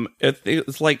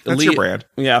it's like That's Leah, your brand.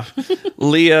 Yeah.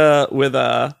 Leah with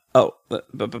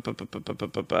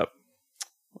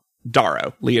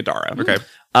Darrow. Leah Darrow. Okay.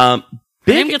 Her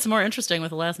name Big, gets more interesting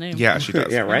with the last name. Yeah, she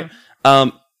does. yeah, right.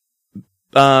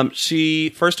 She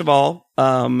first of all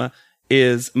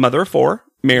is mother of 4,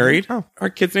 married. Oh. Our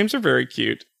kids' names are very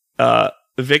cute.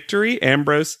 Victory,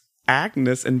 Ambrose,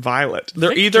 Agnes, and Violet.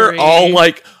 They're either Victory. all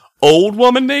like old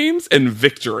woman names and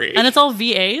Victory. And it's all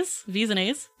VAs, V's and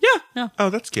A's. yeah, Oh,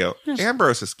 that's cute.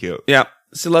 Ambrose is cute. yeah.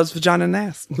 She loves vagina and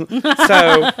ass.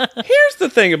 So here's the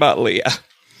thing about Leah.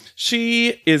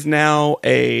 She is now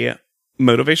a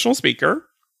motivational speaker.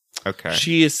 Okay.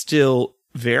 She is still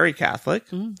very Catholic.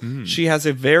 She has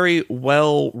a very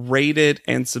well rated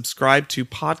and subscribed to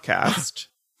podcast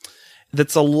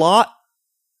that's a lot.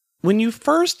 When you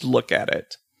first look at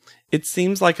it, it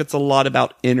seems like it's a lot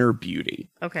about inner beauty.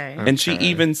 Okay. And she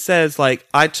even says, like,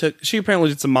 she apparently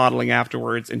did some modeling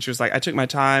afterwards, and she was like, I took my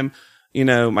time,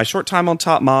 my short time on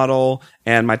Top Model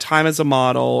and my time as a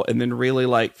model, and then really,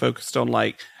 like, focused on,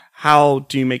 like, how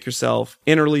do you make yourself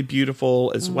innerly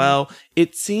beautiful as well?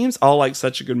 It seems all like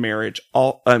such a good marriage,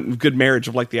 good marriage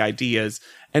of, like, the ideas.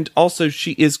 And also,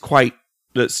 she is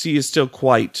still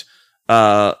quite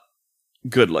good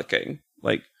looking.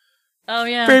 Like, Oh,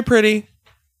 yeah. very pretty.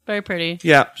 Very pretty.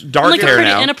 Yeah. Dark Like hair a pretty,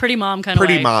 now. in a pretty mom kind of way.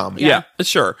 Pretty mom. Yeah,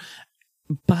 sure.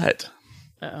 But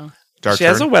Uh-oh. Dark she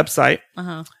has a turn. website,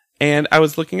 Uh-huh. and I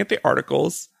was looking at the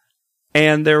articles,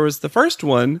 and there was the first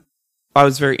one I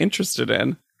was very interested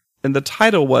in, and the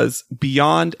title was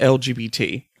Beyond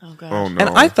LGBT. Oh, God. Oh, no. And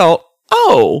I thought,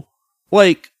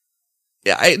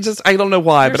 I don't know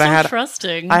why, You're but so I had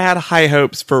trusting. I had high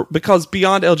hopes because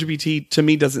Beyond LGBT to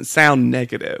me doesn't sound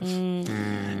negative.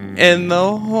 And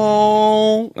the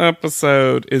whole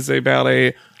episode is about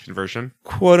a Conversion.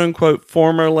 quote unquote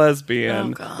former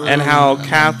lesbian Oh, God. and how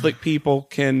Catholic people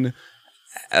can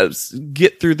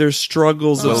get through their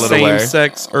struggles of A little way. same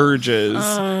sex urges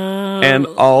and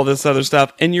all this other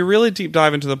stuff. And you really deep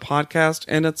dive into the podcast,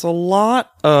 and it's a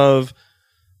lot of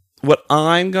what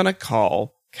I'm going to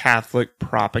call Catholic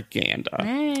propaganda.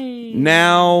 Hey.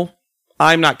 Now,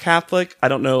 I'm not Catholic. I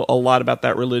don't know a lot about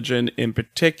that religion in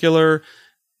particular.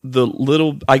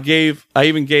 I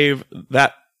even gave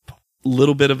that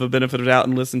little bit of a benefit of doubt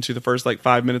and listened to the first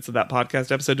 5 minutes of that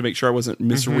podcast episode to make sure I wasn't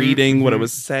misreading what it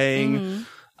was saying.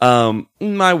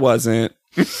 I wasn't.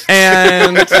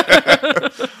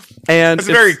 And It's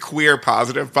a very queer,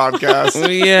 positive podcast.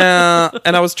 yeah.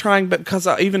 And I was trying, but because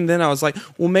even then I was like,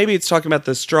 well, maybe it's talking about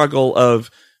the struggle of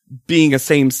being a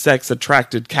same-sex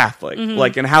attracted Catholic.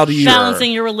 Like, and how do you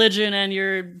Balancing your religion and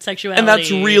your sexuality. And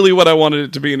that's really what I wanted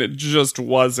it to be, and it just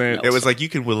wasn't. It was like, you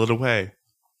can will it away.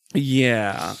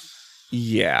 Yeah.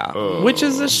 Which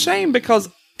is a shame, because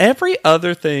every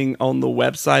other thing on the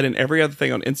website and every other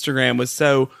thing on Instagram was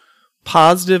so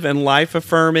positive and life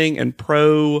affirming and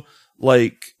pro,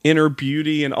 like, inner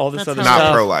beauty and all this other Not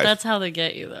stuff. pro-life. That's how they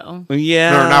get you, though.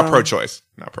 Yeah. No, not pro-choice.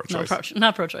 Not pro-choice.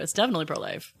 Not pro-choice. Definitely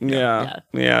pro-life.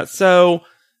 Yeah. So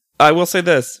I will say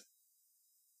this.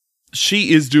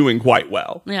 She is doing quite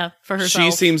well. Yeah, for herself.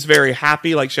 She seems very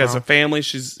happy. Like, she has a family.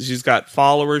 She's got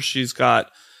followers. She's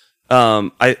got...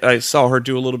 I saw her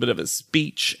do a little bit of a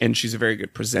speech, and she's a very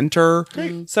good presenter.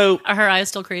 So Are her eyes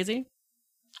still crazy?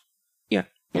 yeah.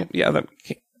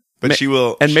 But she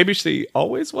will... And maybe she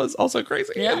always was also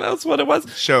crazy. Yeah. And that's what it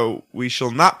was. So we shall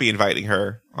not be inviting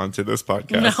her onto this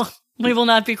podcast. No, we will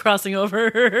not be crossing over.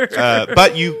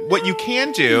 But what you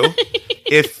can do,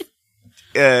 if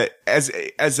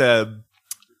as a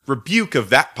rebuke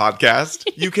of that podcast,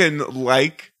 you can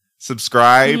like,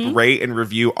 subscribe, rate, and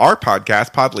review our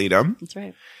podcast, Podleadum. That's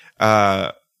right.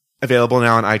 Available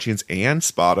now on iTunes and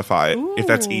Spotify, if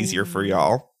that's easier for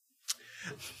y'all.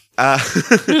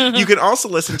 You can also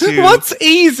listen to... What's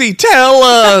easy? Tell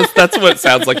us. That's what it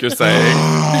sounds like you're saying.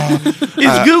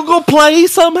 Is Google Play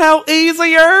somehow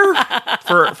easier?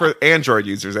 for Android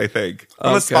users, I think.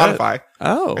 Unless good. Spotify.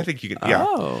 Oh. I think you can... Yeah.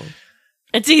 Oh.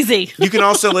 It's easy. You can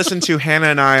also listen to Hannah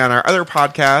and I on our other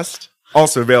podcast,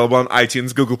 also available on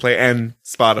iTunes, Google Play, and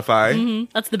Spotify.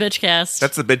 That's the bitch cast.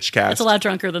 That's the bitch cast. It's a lot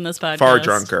drunker than this podcast. Far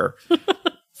drunker.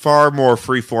 Far more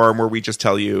freeform, where we just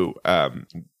tell you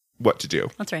what to do.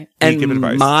 That's right. And give And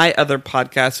advice. my other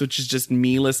podcast, which is just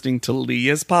me listening to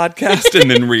Leah's podcast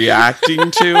and then reacting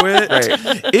to it.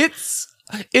 Right.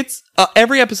 It's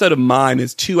every episode of mine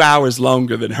is 2 hours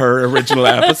longer than her original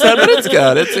episode, but it's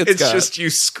good. It's good. just you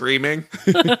screaming.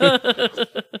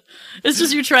 It's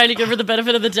just you trying to give her the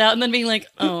benefit of the doubt and then being like,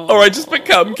 oh. Or I just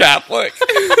become Catholic.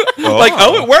 Like,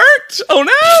 oh, it worked. Oh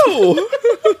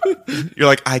no. You're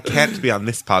like, I can't be on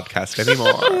this podcast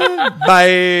anymore.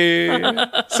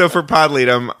 Bye. So for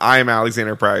Podleadum, I'm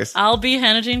Alexander Price. I'll be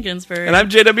Hannah Jane Ginsburg. And I'm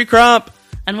JW Crump.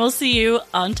 And we'll see you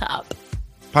on top.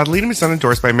 Podleadum is not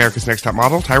endorsed by America's Next Top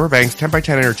Model, Tyra Banks,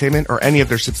 10x10 Entertainment, or any of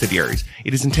their subsidiaries.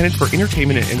 It is intended for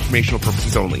entertainment and informational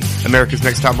purposes only. America's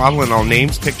Next Top Model and all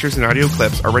names, pictures, and audio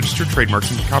clips are registered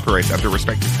trademarks and copyrights of their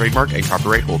respective trademark and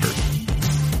copyright holders.